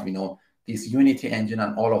have, this Unity engine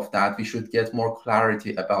and all of that. We should get more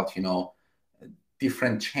clarity about,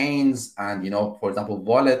 different chains and, for example,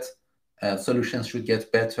 wallet solutions should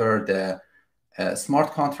get better. The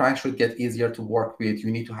smart contracts should get easier to work with.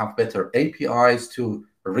 You need to have better APIs to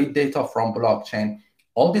read data from blockchain.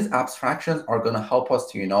 All these abstractions are going to help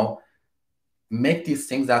us to, make these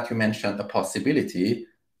things that you mentioned a possibility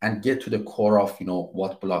and get to the core of,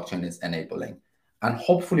 what blockchain is enabling. And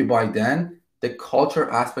hopefully by then, the culture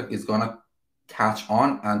aspect is going to catch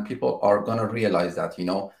on and people are going to realize that,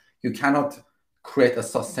 you cannot create a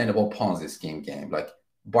sustainable Ponzi scheme game. Like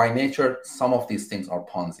by nature, some of these things are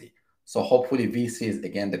Ponzi. So hopefully VCs,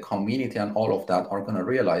 again, the community and all of that are going to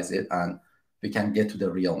realize it and we can get to the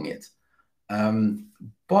real meat.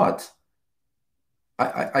 But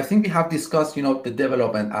I think we have discussed, the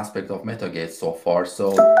development aspect of MetaGates so far.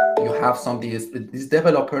 So you have some of these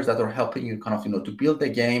developers that are helping you kind of, to build the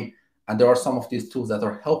game. And there are some of these tools that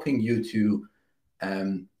are helping you to,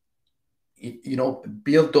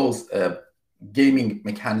 build those gaming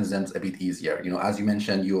mechanisms a bit easier. As you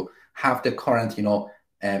mentioned, you have the current,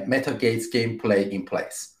 MetaGates gameplay in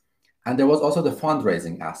place. And there was also the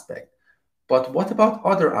fundraising aspect. But what about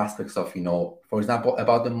other aspects of, for example,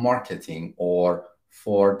 about the marketing or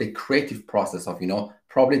for the creative process of,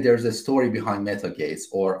 probably there's a story behind MetaGates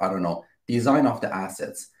or, I don't know, design of the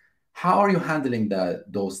assets. How are you handling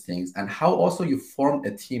those things and how also you form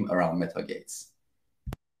a team around MetaGates?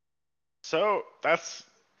 So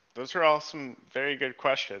those are all some very good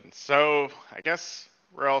questions. So I guess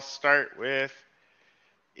where I'll start with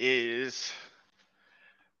is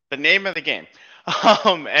the name of the game,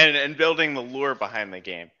 and building the lure behind the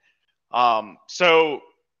game. So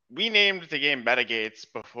we named the game MetaGates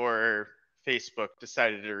before Facebook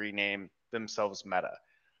decided to rename themselves Meta.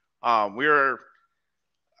 We were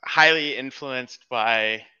highly influenced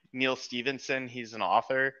by Neil Stevenson. He's an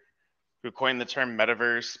author who coined the term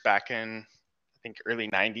metaverse back in, I think, early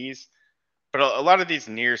 90s. But a lot of these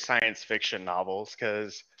near science fiction novels,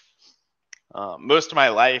 because most of my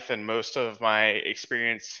life and most of my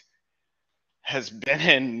experience has been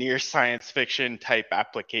in near science fiction type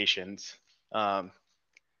applications,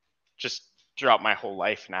 just throughout my whole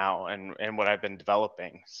life now and what I've been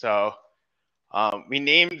developing. So we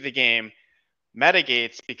named the game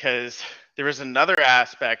MetaGates because there was another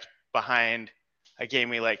aspect behind a game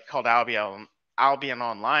we like called Albion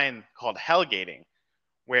Online called Hellgating,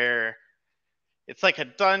 where it's like a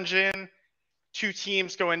dungeon. Two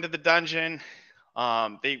teams go into the dungeon.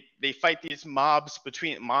 They fight these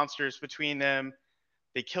monsters between them.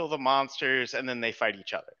 They kill the monsters and then they fight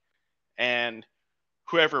each other. And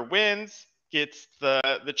whoever wins gets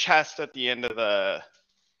the chest at the end of the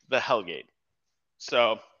Hellgate.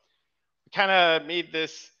 So we kind of made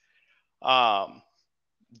this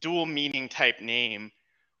dual meaning type name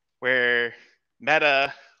where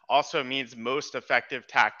meta also means most effective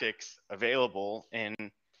tactics available in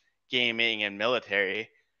gaming and military,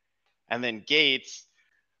 and then gates,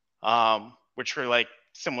 which were like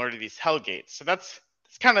similar to these hell gates. So that's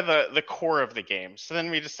kind of the core of the game. So then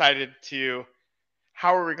we decided to,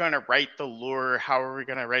 how are we going to write the lure? How are we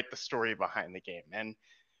going to write the story behind the game? And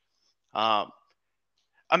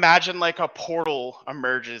imagine like a portal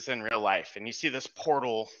emerges in real life, and you see this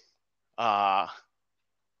portal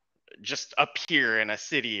just appear in a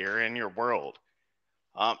city or in your world.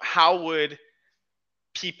 How would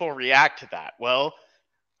people react to that? Well,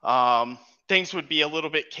 things would be a little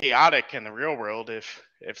bit chaotic in the real world if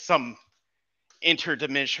some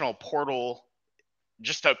interdimensional portal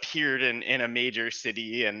just appeared in a major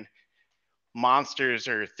city and monsters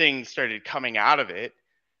or things started coming out of it,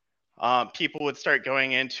 people would start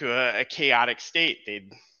going into a chaotic state.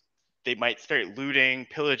 They might start looting,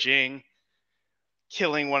 pillaging,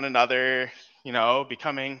 killing one another,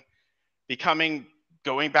 becoming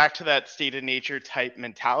going back to that state of nature type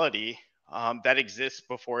mentality that exists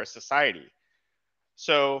before a society.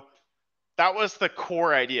 So that was the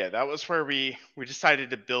core idea. That was where we decided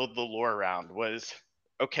to build the lore around. Was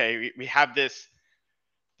okay, we have this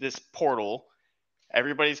portal,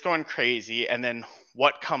 everybody's going crazy, and then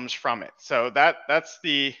what comes from it. So that's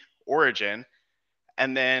the origin.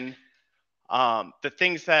 And then the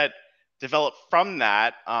things that develop from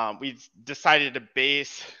that, we decided to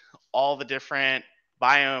base all the different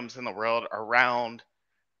biomes in the world around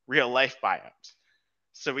real life biomes.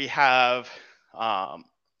 So we have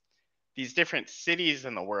these different cities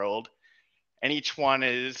in the world, and each one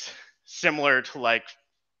is similar to, like,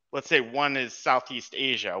 let's say one is Southeast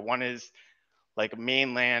Asia, one is like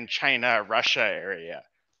mainland China, Russia area,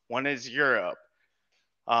 one is Europe,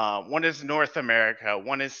 one is North America,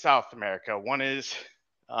 one is South America, one is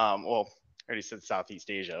well, I already said Southeast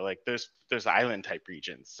Asia. Like there's island type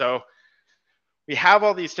regions. So we have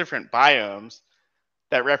all these different biomes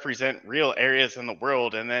that represent real areas in the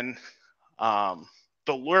world, and then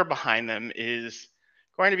the lore behind them is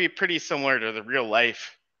going to be pretty similar to the real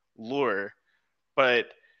life lore, but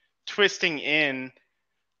twisting in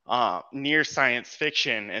near science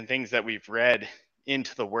fiction and things that we've read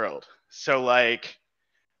into the world. So like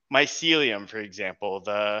mycelium, for example,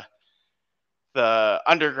 the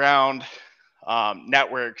underground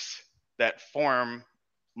networks that form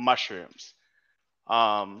mushrooms.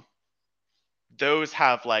 Those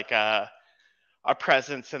have like a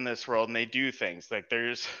presence in this world, and they do things like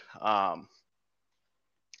there's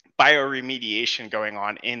bioremediation going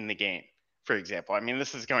on in the game, for example. I mean,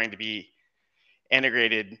 this is going to be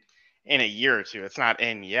integrated in a year or two. It's not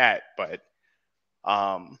in yet, but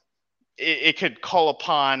it could call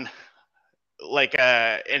upon like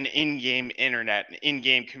an in-game internet, an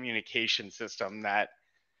in-game communication system that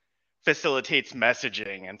facilitates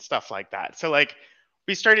messaging and stuff like that. So like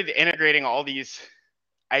we started integrating all these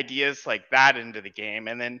ideas like that into the game.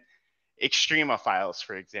 And then extremophiles,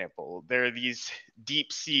 for example, there are these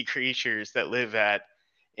deep sea creatures that live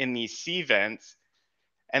in these sea vents,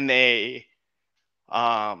 and they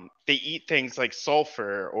eat things like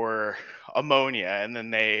sulfur or ammonia, and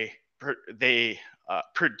then they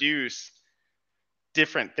produce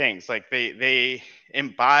different things. Like they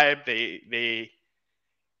imbibe, they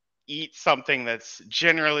eat something that's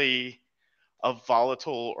generally a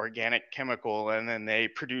volatile organic chemical, and then they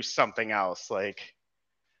produce something else like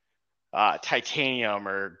titanium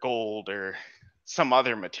or gold or some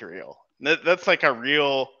other material. That's like a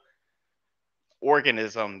real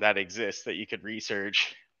organism that exists that you could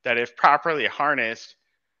research, that if properly harnessed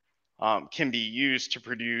can be used to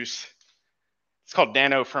produce, it's called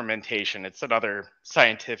nanofermentation. It's another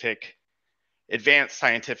advanced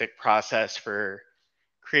scientific process for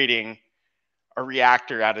creating a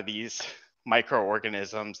reactor out of these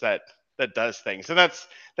microorganisms that does things. And that's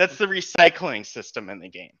the recycling system in the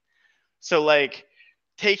game. So like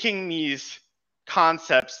taking these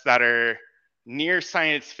concepts that are near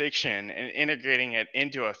science fiction and integrating it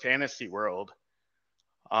into a fantasy world,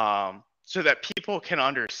 so that people can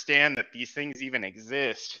understand that these things even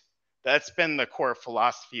exist. That's been the core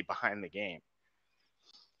philosophy behind the game.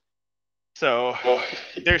 So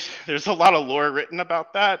there's a lot of lore written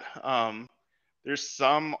about that. There's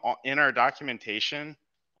some in our documentation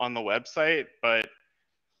on the website, but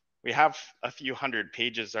we have a few hundred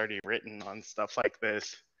pages already written on stuff like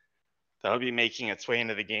this that'll be making its way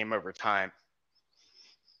into the game over time.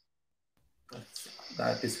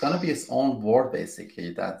 That it's going to be its own world,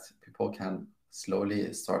 basically, that people can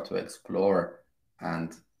slowly start to explore.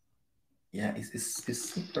 And yeah, it's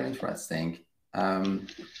super interesting.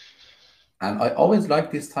 And I always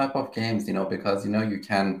like this type of games, because, you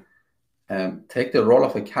can take the role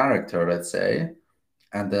of a character, let's say,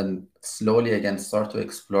 and then slowly again start to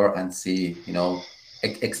explore and see,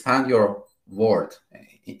 expand your world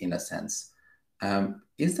in a sense.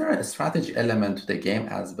 Is there a strategy element to the game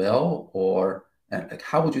as well, or like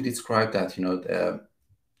how would you describe that?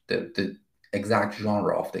 The exact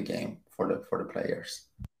genre of the game for the players.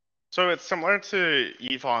 So it's similar to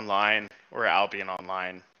EVE Online or Albion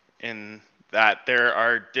Online in that there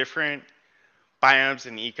are different biomes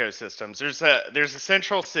and ecosystems. There's a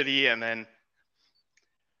central city, and then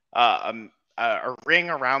a ring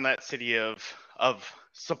around that city of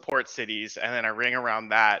support cities, and then a ring around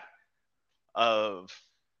that of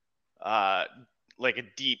like a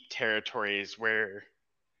deep territories where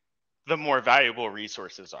the more valuable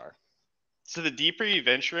resources are. So the deeper you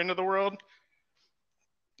venture into the world,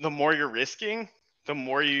 the more you're risking, the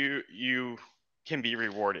more you can be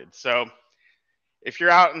rewarded. So if you're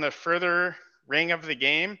out in the further ring of the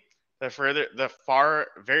game,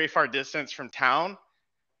 very far distance from town,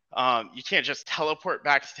 you can't just teleport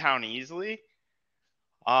back to town easily,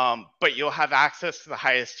 but you'll have access to the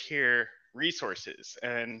highest tier resources,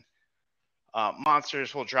 and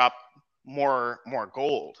monsters will drop more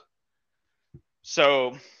gold.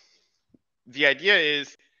 So the idea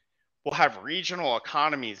is we'll have regional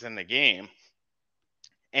economies in the game,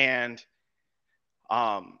 and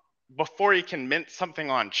before you can mint something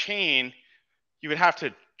on chain, you would have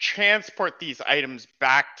to transport these items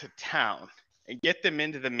back to town and get them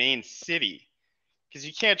into the main city, because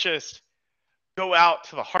you can't just go out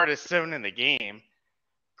to the hardest zone in the game,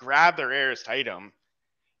 grab the rarest item,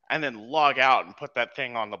 and then log out and put that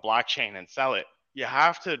thing on the blockchain and sell it. You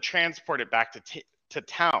have to transport it back to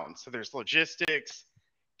town. So there's logistics,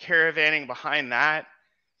 caravanning behind that,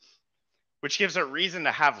 which gives a reason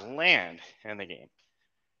to have land in the game.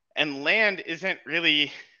 And land isn't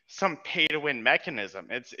really some pay-to-win mechanism.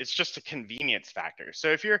 It's just a convenience factor. So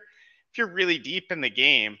if you're really deep in the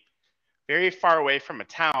game, very far away from a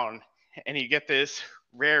town, and you get this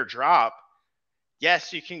rare drop,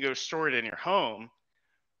 yes, you can go store it in your home,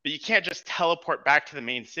 but you can't just teleport back to the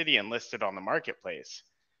main city and list it on the marketplace.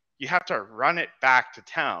 You have to run it back to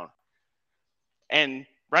town. And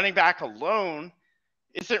running back alone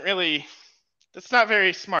isn't really, that's not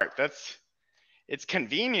very smart. It's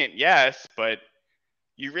convenient, yes, but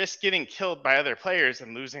you risk getting killed by other players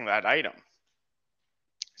and losing that item.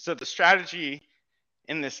 So the strategy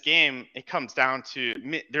in this game, it comes down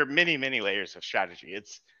to, there are many, many layers of strategy.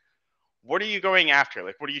 It's, what are you going after?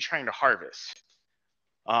 Like, what are you trying to harvest?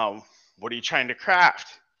 What are you trying to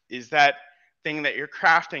craft? Is that thing that you're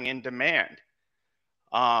crafting in demand?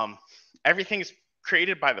 Everything's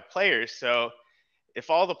created by the players. So if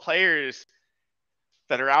all the players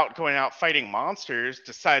that are going out fighting monsters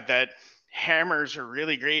decide that hammers are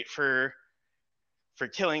really great for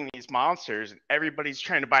killing these monsters, and everybody's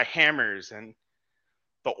trying to buy hammers, and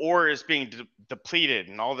the ore is being depleted,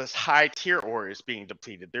 and all this high tier ore is being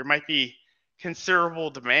depleted, there might be considerable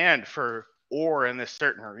demand for ore in this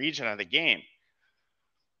certain region of the game,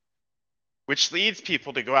 which leads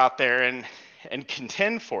people to go out there and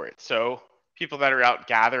contend for it. So people that are out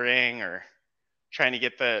gathering or trying to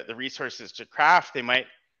get the resources to craft, they might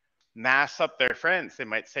mass up their friends. They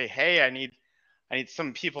might say, hey, I need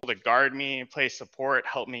some people to guard me, play support,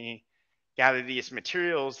 help me gather these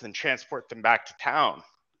materials and transport them back to town.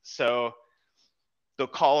 So they'll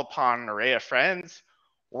call upon an array of friends,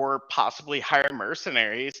 or possibly hire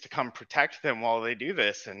mercenaries to come protect them while they do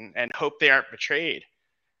this, and hope they aren't betrayed.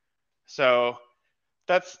 So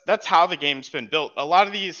that's how the game's been built. A lot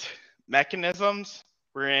of these mechanisms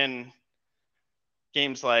were in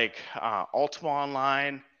games like Ultima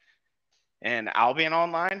Online and Albion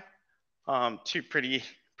Online, two pretty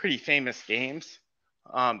famous games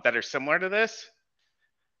that are similar to this.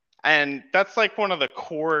 And that's like one of the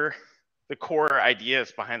core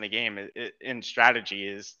ideas behind the game in strategy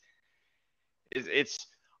is it's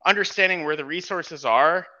understanding where the resources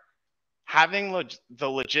are, having the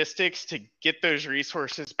logistics to get those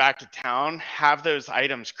resources back to town, have those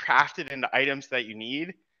items crafted into items that you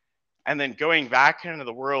need, and then going back into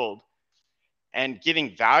the world and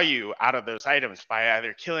getting value out of those items by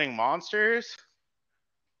either killing monsters,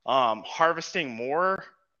 harvesting more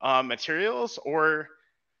materials, or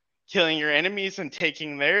killing your enemies and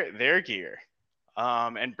taking their gear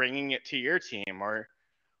and bringing it to your team,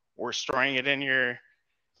 or storing it in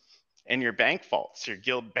your bank vaults, your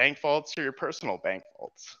guild bank vaults, or your personal bank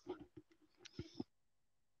vaults.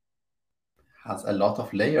 Has a lot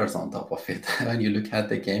of layers on top of it. When you look at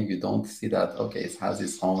the game, you don't see that, okay, it has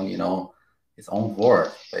its own, its own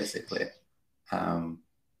world, basically.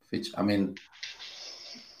 Which, I mean,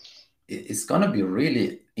 it's going to be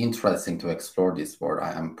really interesting to explore this world,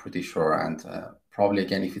 I am pretty sure. And probably,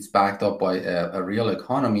 again, if it's backed up by a real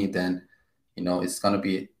economy, then, it's going to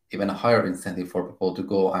be even a higher incentive for people to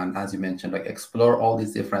go and, as you mentioned, like explore all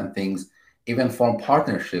these different things, even form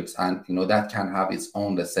partnerships. And, that can have its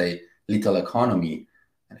own, let's say, little economy.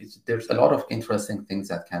 And there's a lot of interesting things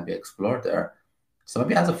that can be explored there. So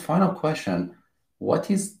maybe as a final question,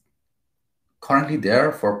 what is currently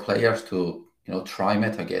there for players to try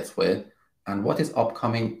MetaGates with, and what is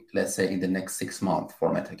upcoming, let's say, in the next 6 months for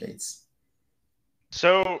MetaGates?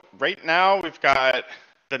 So right now we've got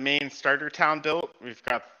the main starter town built. We've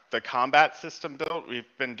got the combat system built.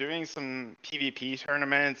 We've been doing some PvP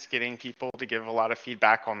tournaments, getting people to give a lot of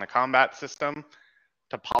feedback on the combat system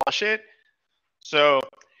to polish it. So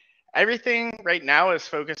everything right now is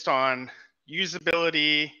focused on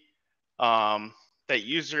usability, that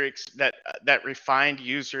refined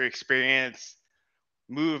user experience,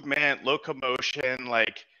 movement, locomotion,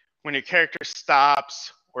 like when your character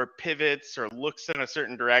stops or pivots or looks in a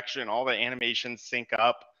certain direction, all the animations sync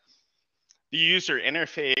up. The user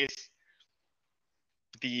interface,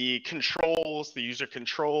 the controls, the user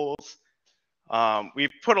controls.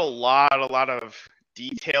 We've put a lot of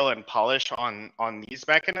detail and polish on these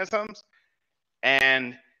mechanisms,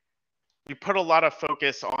 and we put a lot of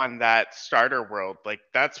focus on that starter world. Like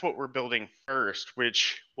that's what we're building first,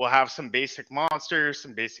 which will have some basic monsters,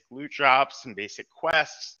 some basic loot drops, some basic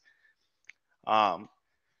quests. But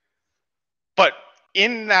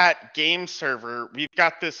in that game server, we've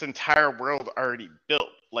got this entire world already built.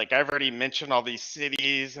 Like I've already mentioned all these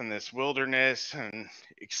cities and this wilderness and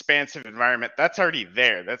expansive environment. That's already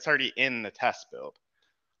there. That's already in the test build.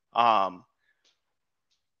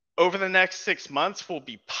 Over the next 6 months, we'll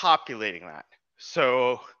be populating that.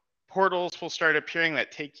 So portals will start appearing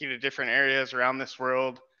that take you to different areas around this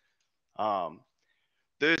world.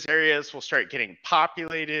 Those areas will start getting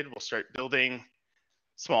populated. We'll start building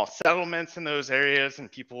small settlements in those areas,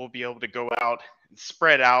 and people will be able to go out and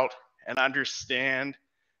spread out and understand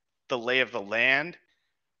the lay of the land.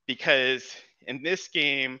 Because in this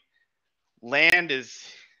game, land is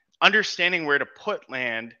understanding where to put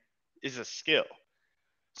land is a skill.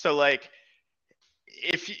 So like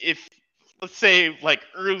if let's say like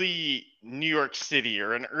early New York City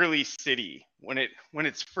or an early city when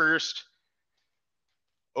it's first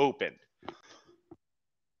opened,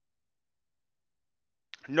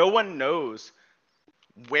 no one knows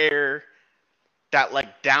where that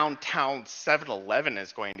like downtown 7-Eleven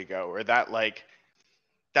is going to go, or that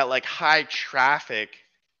high traffic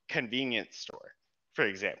convenience store, for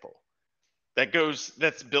example,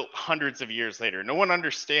 that's built hundreds of years later. No one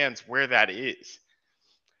understands where that is.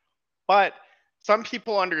 But some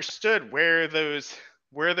people understood where those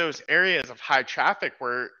areas of high traffic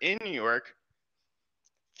were in New York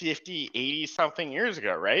 50, 80 something years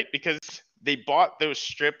ago, right? Because they bought those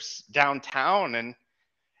strips downtown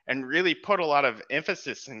and really put a lot of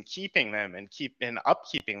emphasis in keeping them and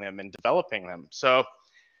upkeeping them and developing them. So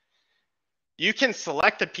you can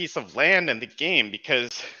select a piece of land in the game because,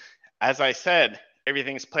 as I said,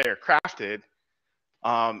 everything's player crafted,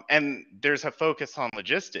 and there's a focus on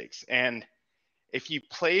logistics. And if you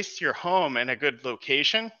place your home in a good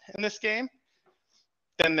location in this game,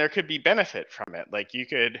 then there could be benefit from it. Like you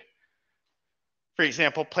could, for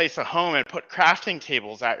example, place a home and put crafting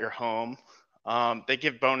tables at your home. They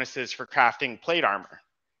give bonuses for crafting plate armor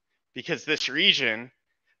because this region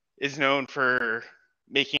is known for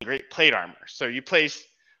making great plate armor. So you place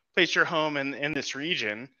your home in this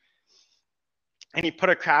region, and you put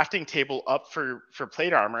a crafting table up for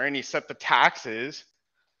plate armor, and you set the taxes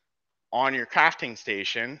on your crafting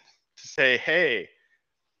station to say, hey,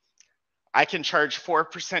 I can charge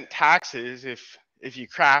 4% taxes if you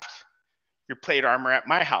craft your plate armor at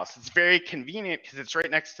my house. It's very convenient because it's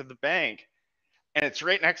right next to the bank, and it's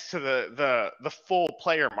right next to the full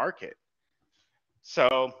player market.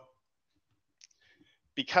 So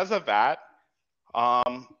because of that,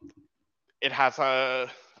 it has a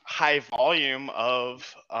high volume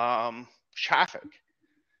of traffic.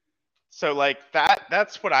 So like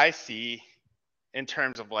that's what I see in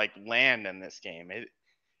terms of like land in this game. It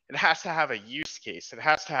has to have a use case. It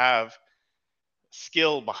has to have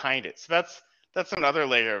skill behind it. So that's another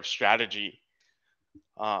layer of strategy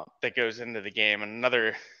that goes into the game, and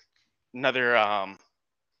another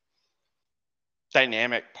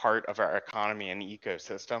dynamic part of our economy and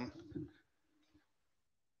ecosystem.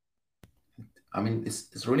 I mean,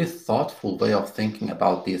 it's really thoughtful way of thinking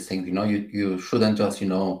about these things. You shouldn't just,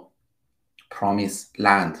 promise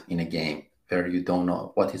land in a game where you don't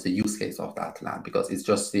know what is the use case of that land, because it's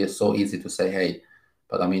just so easy to say, hey,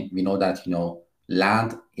 but I mean, we know that,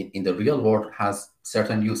 land in the real world has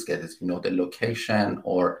certain use cases, the location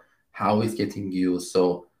or how it's getting used.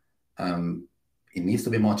 So it needs to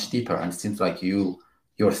be much deeper. And it seems like you're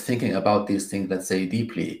thinking about these things, let's say,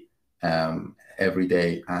 deeply every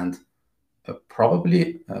day. And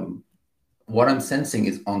probably what I'm sensing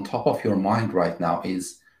is on top of your mind right now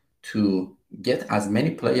is to get as many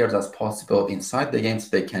players as possible inside the game so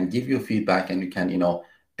they can give you feedback, and you can,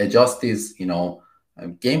 adjust these,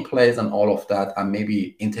 gameplays and all of that, and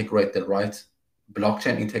maybe integrate the right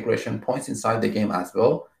blockchain integration points inside the game as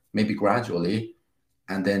well, maybe gradually,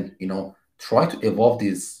 and then, try to evolve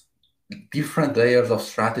these different layers of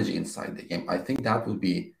strategy inside the game. I think that would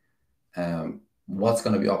be what's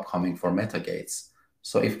going to be upcoming for MetaGates.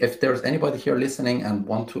 So if there's anybody here listening and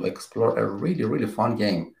want to explore a really, really fun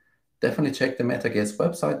game, definitely check the MetaGates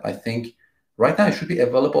website. I think right now it should be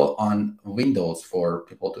available on Windows for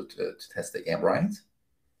people to test the game, right?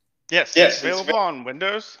 Yes, it's available on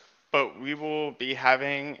Windows, but we will be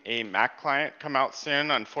having a Mac client come out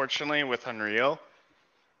soon. Unfortunately, with Unreal,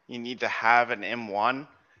 you need to have an M1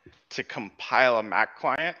 to compile a Mac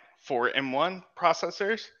client for M1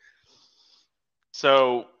 processors.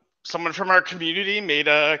 So someone from our community made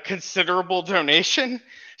a considerable donation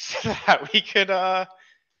so that we could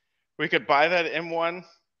buy that M1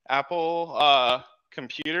 Apple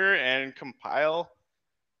computer and compile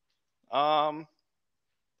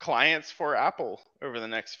clients for Apple over the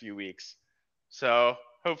next few weeks. So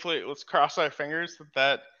hopefully, let's cross our fingers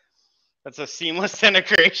that that's a seamless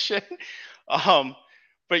integration. But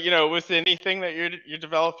with anything that you're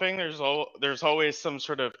developing, there's always some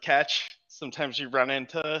sort of catch. Sometimes you run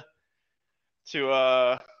into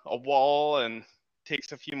a wall and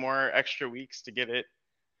takes a few more extra weeks to get it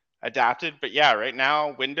adapted. But yeah, right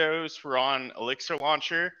now Windows, we're on Elixir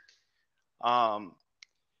Launcher, and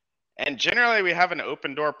generally we have an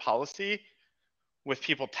open door policy with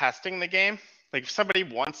people testing the game. Like if somebody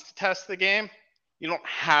wants to test the game, you don't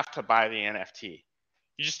have to buy the NFT.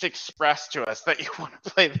 You just express to us that you want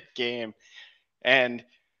to play the game and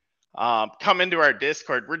come into our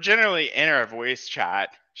Discord. We're generally in our voice chat,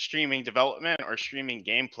 streaming development or streaming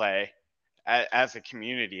gameplay as a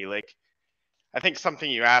community. Like I think something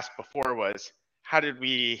you asked before was, how did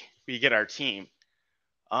we get our team?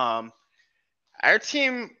 Our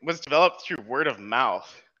team was developed through word of mouth,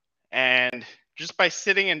 and just by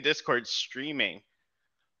sitting in Discord streaming,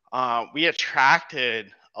 we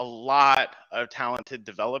attracted a lot of talented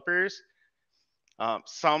developers.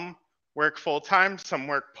 Some work full-time, some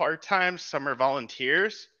work part-time, some are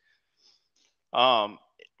volunteers.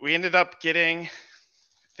 We ended up getting, I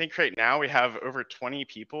think right now we have over 20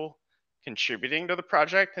 people contributing to the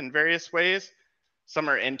project in various ways. Some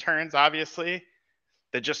are interns, obviously,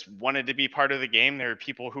 that just wanted to be part of the game. There are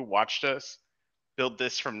people who watched us build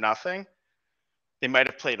this from nothing. They might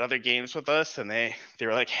have played other games with us and they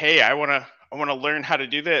were like, hey, I want to learn how to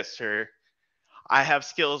do this, or I have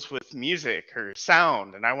skills with music or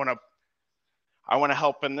sound and I want to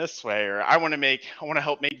help in this way, or I want to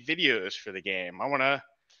help make videos for the game. I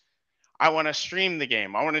want to stream the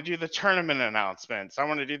game. I want to do the tournament announcements. I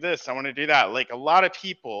want to do this. I want to do that. Like a lot of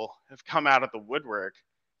people have come out of the woodwork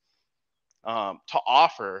to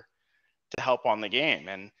offer to help on the game.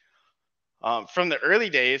 And from the early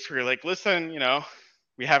days, we were like, listen,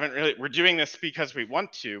 we're doing this because we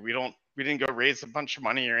want to. We didn't go raise a bunch of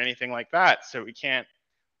money or anything like that. So we can't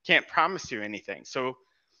promise you anything. So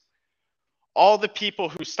all the people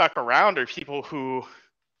who stuck around are people who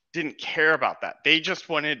didn't care about that. They just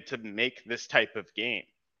wanted to make this type of game.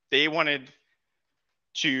 They wanted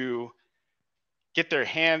to get their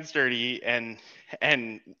hands dirty and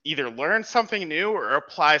either learn something new or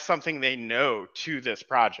apply something they know to this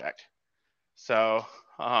project. So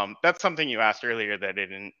that's something you asked earlier that I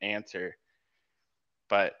didn't answer.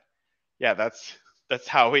 But yeah, that's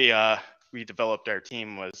how we developed our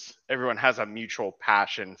team. Was everyone has a mutual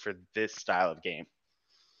passion for this style of game,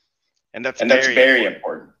 and that's very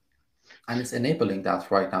important. And it's enabling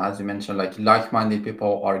that right now, as you mentioned, like-minded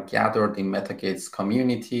people are gathered in MetaGates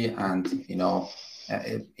community, and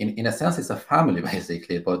in a sense, it's a family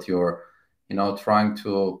basically. But you're, trying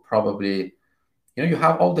to probably, you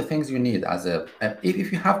have all the things you need as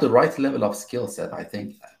if you have the right level of skill set. I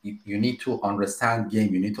think you need to understand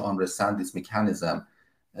game. You need to understand this mechanism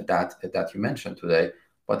that you mentioned today.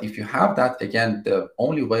 But if you have that, again, the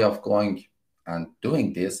only way of going and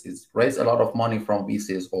doing this is raise a lot of money from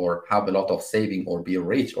VCs or have a lot of saving or be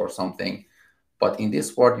rich or something. But in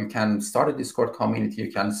this world, you can start a Discord community.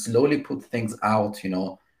 You can slowly put things out,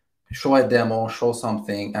 show a demo, show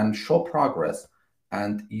something, and show progress.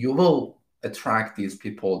 And you will attract these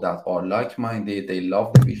people that are like-minded. They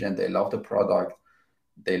love the vision. They love the product.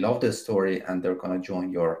 They love the story. And they're going to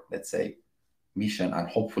join your, let's say, mission. And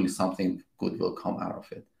hopefully something good will come out of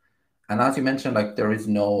it. And as you mentioned, there is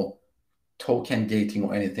no token gating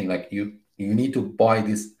or anything. You need to buy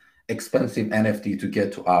this expensive NFT to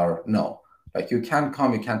get to our no. You can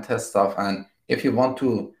come, you can test stuff, and if you want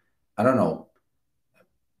to, I don't know,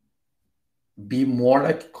 be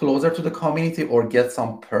more closer to the community or get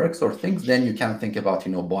some perks or things, then you can think about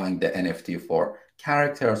buying the NFT for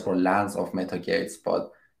characters or lands of MetaGates,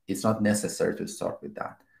 but it's not necessary to start with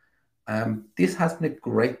that. This has been a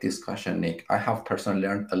great discussion, Nick. I have personally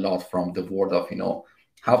learned a lot from the world of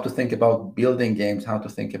how to think about building games, how to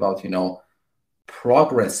think about,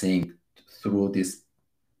 progressing through this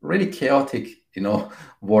really chaotic,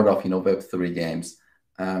 world of, Web3 games.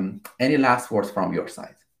 Any last words from your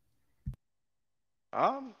side?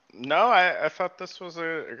 No, I thought this was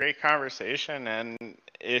a great conversation, and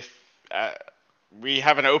if we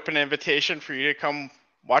have an open invitation for you to come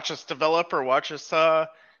watch us develop or watch us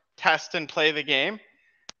test and play the game,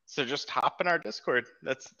 so just hop in our Discord.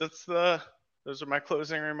 Those are my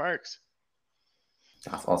closing remarks.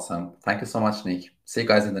 That's awesome. Thank you so much, Nick. See you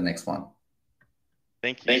guys in the next one.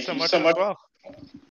 Thank you Thank so you much so as much. well.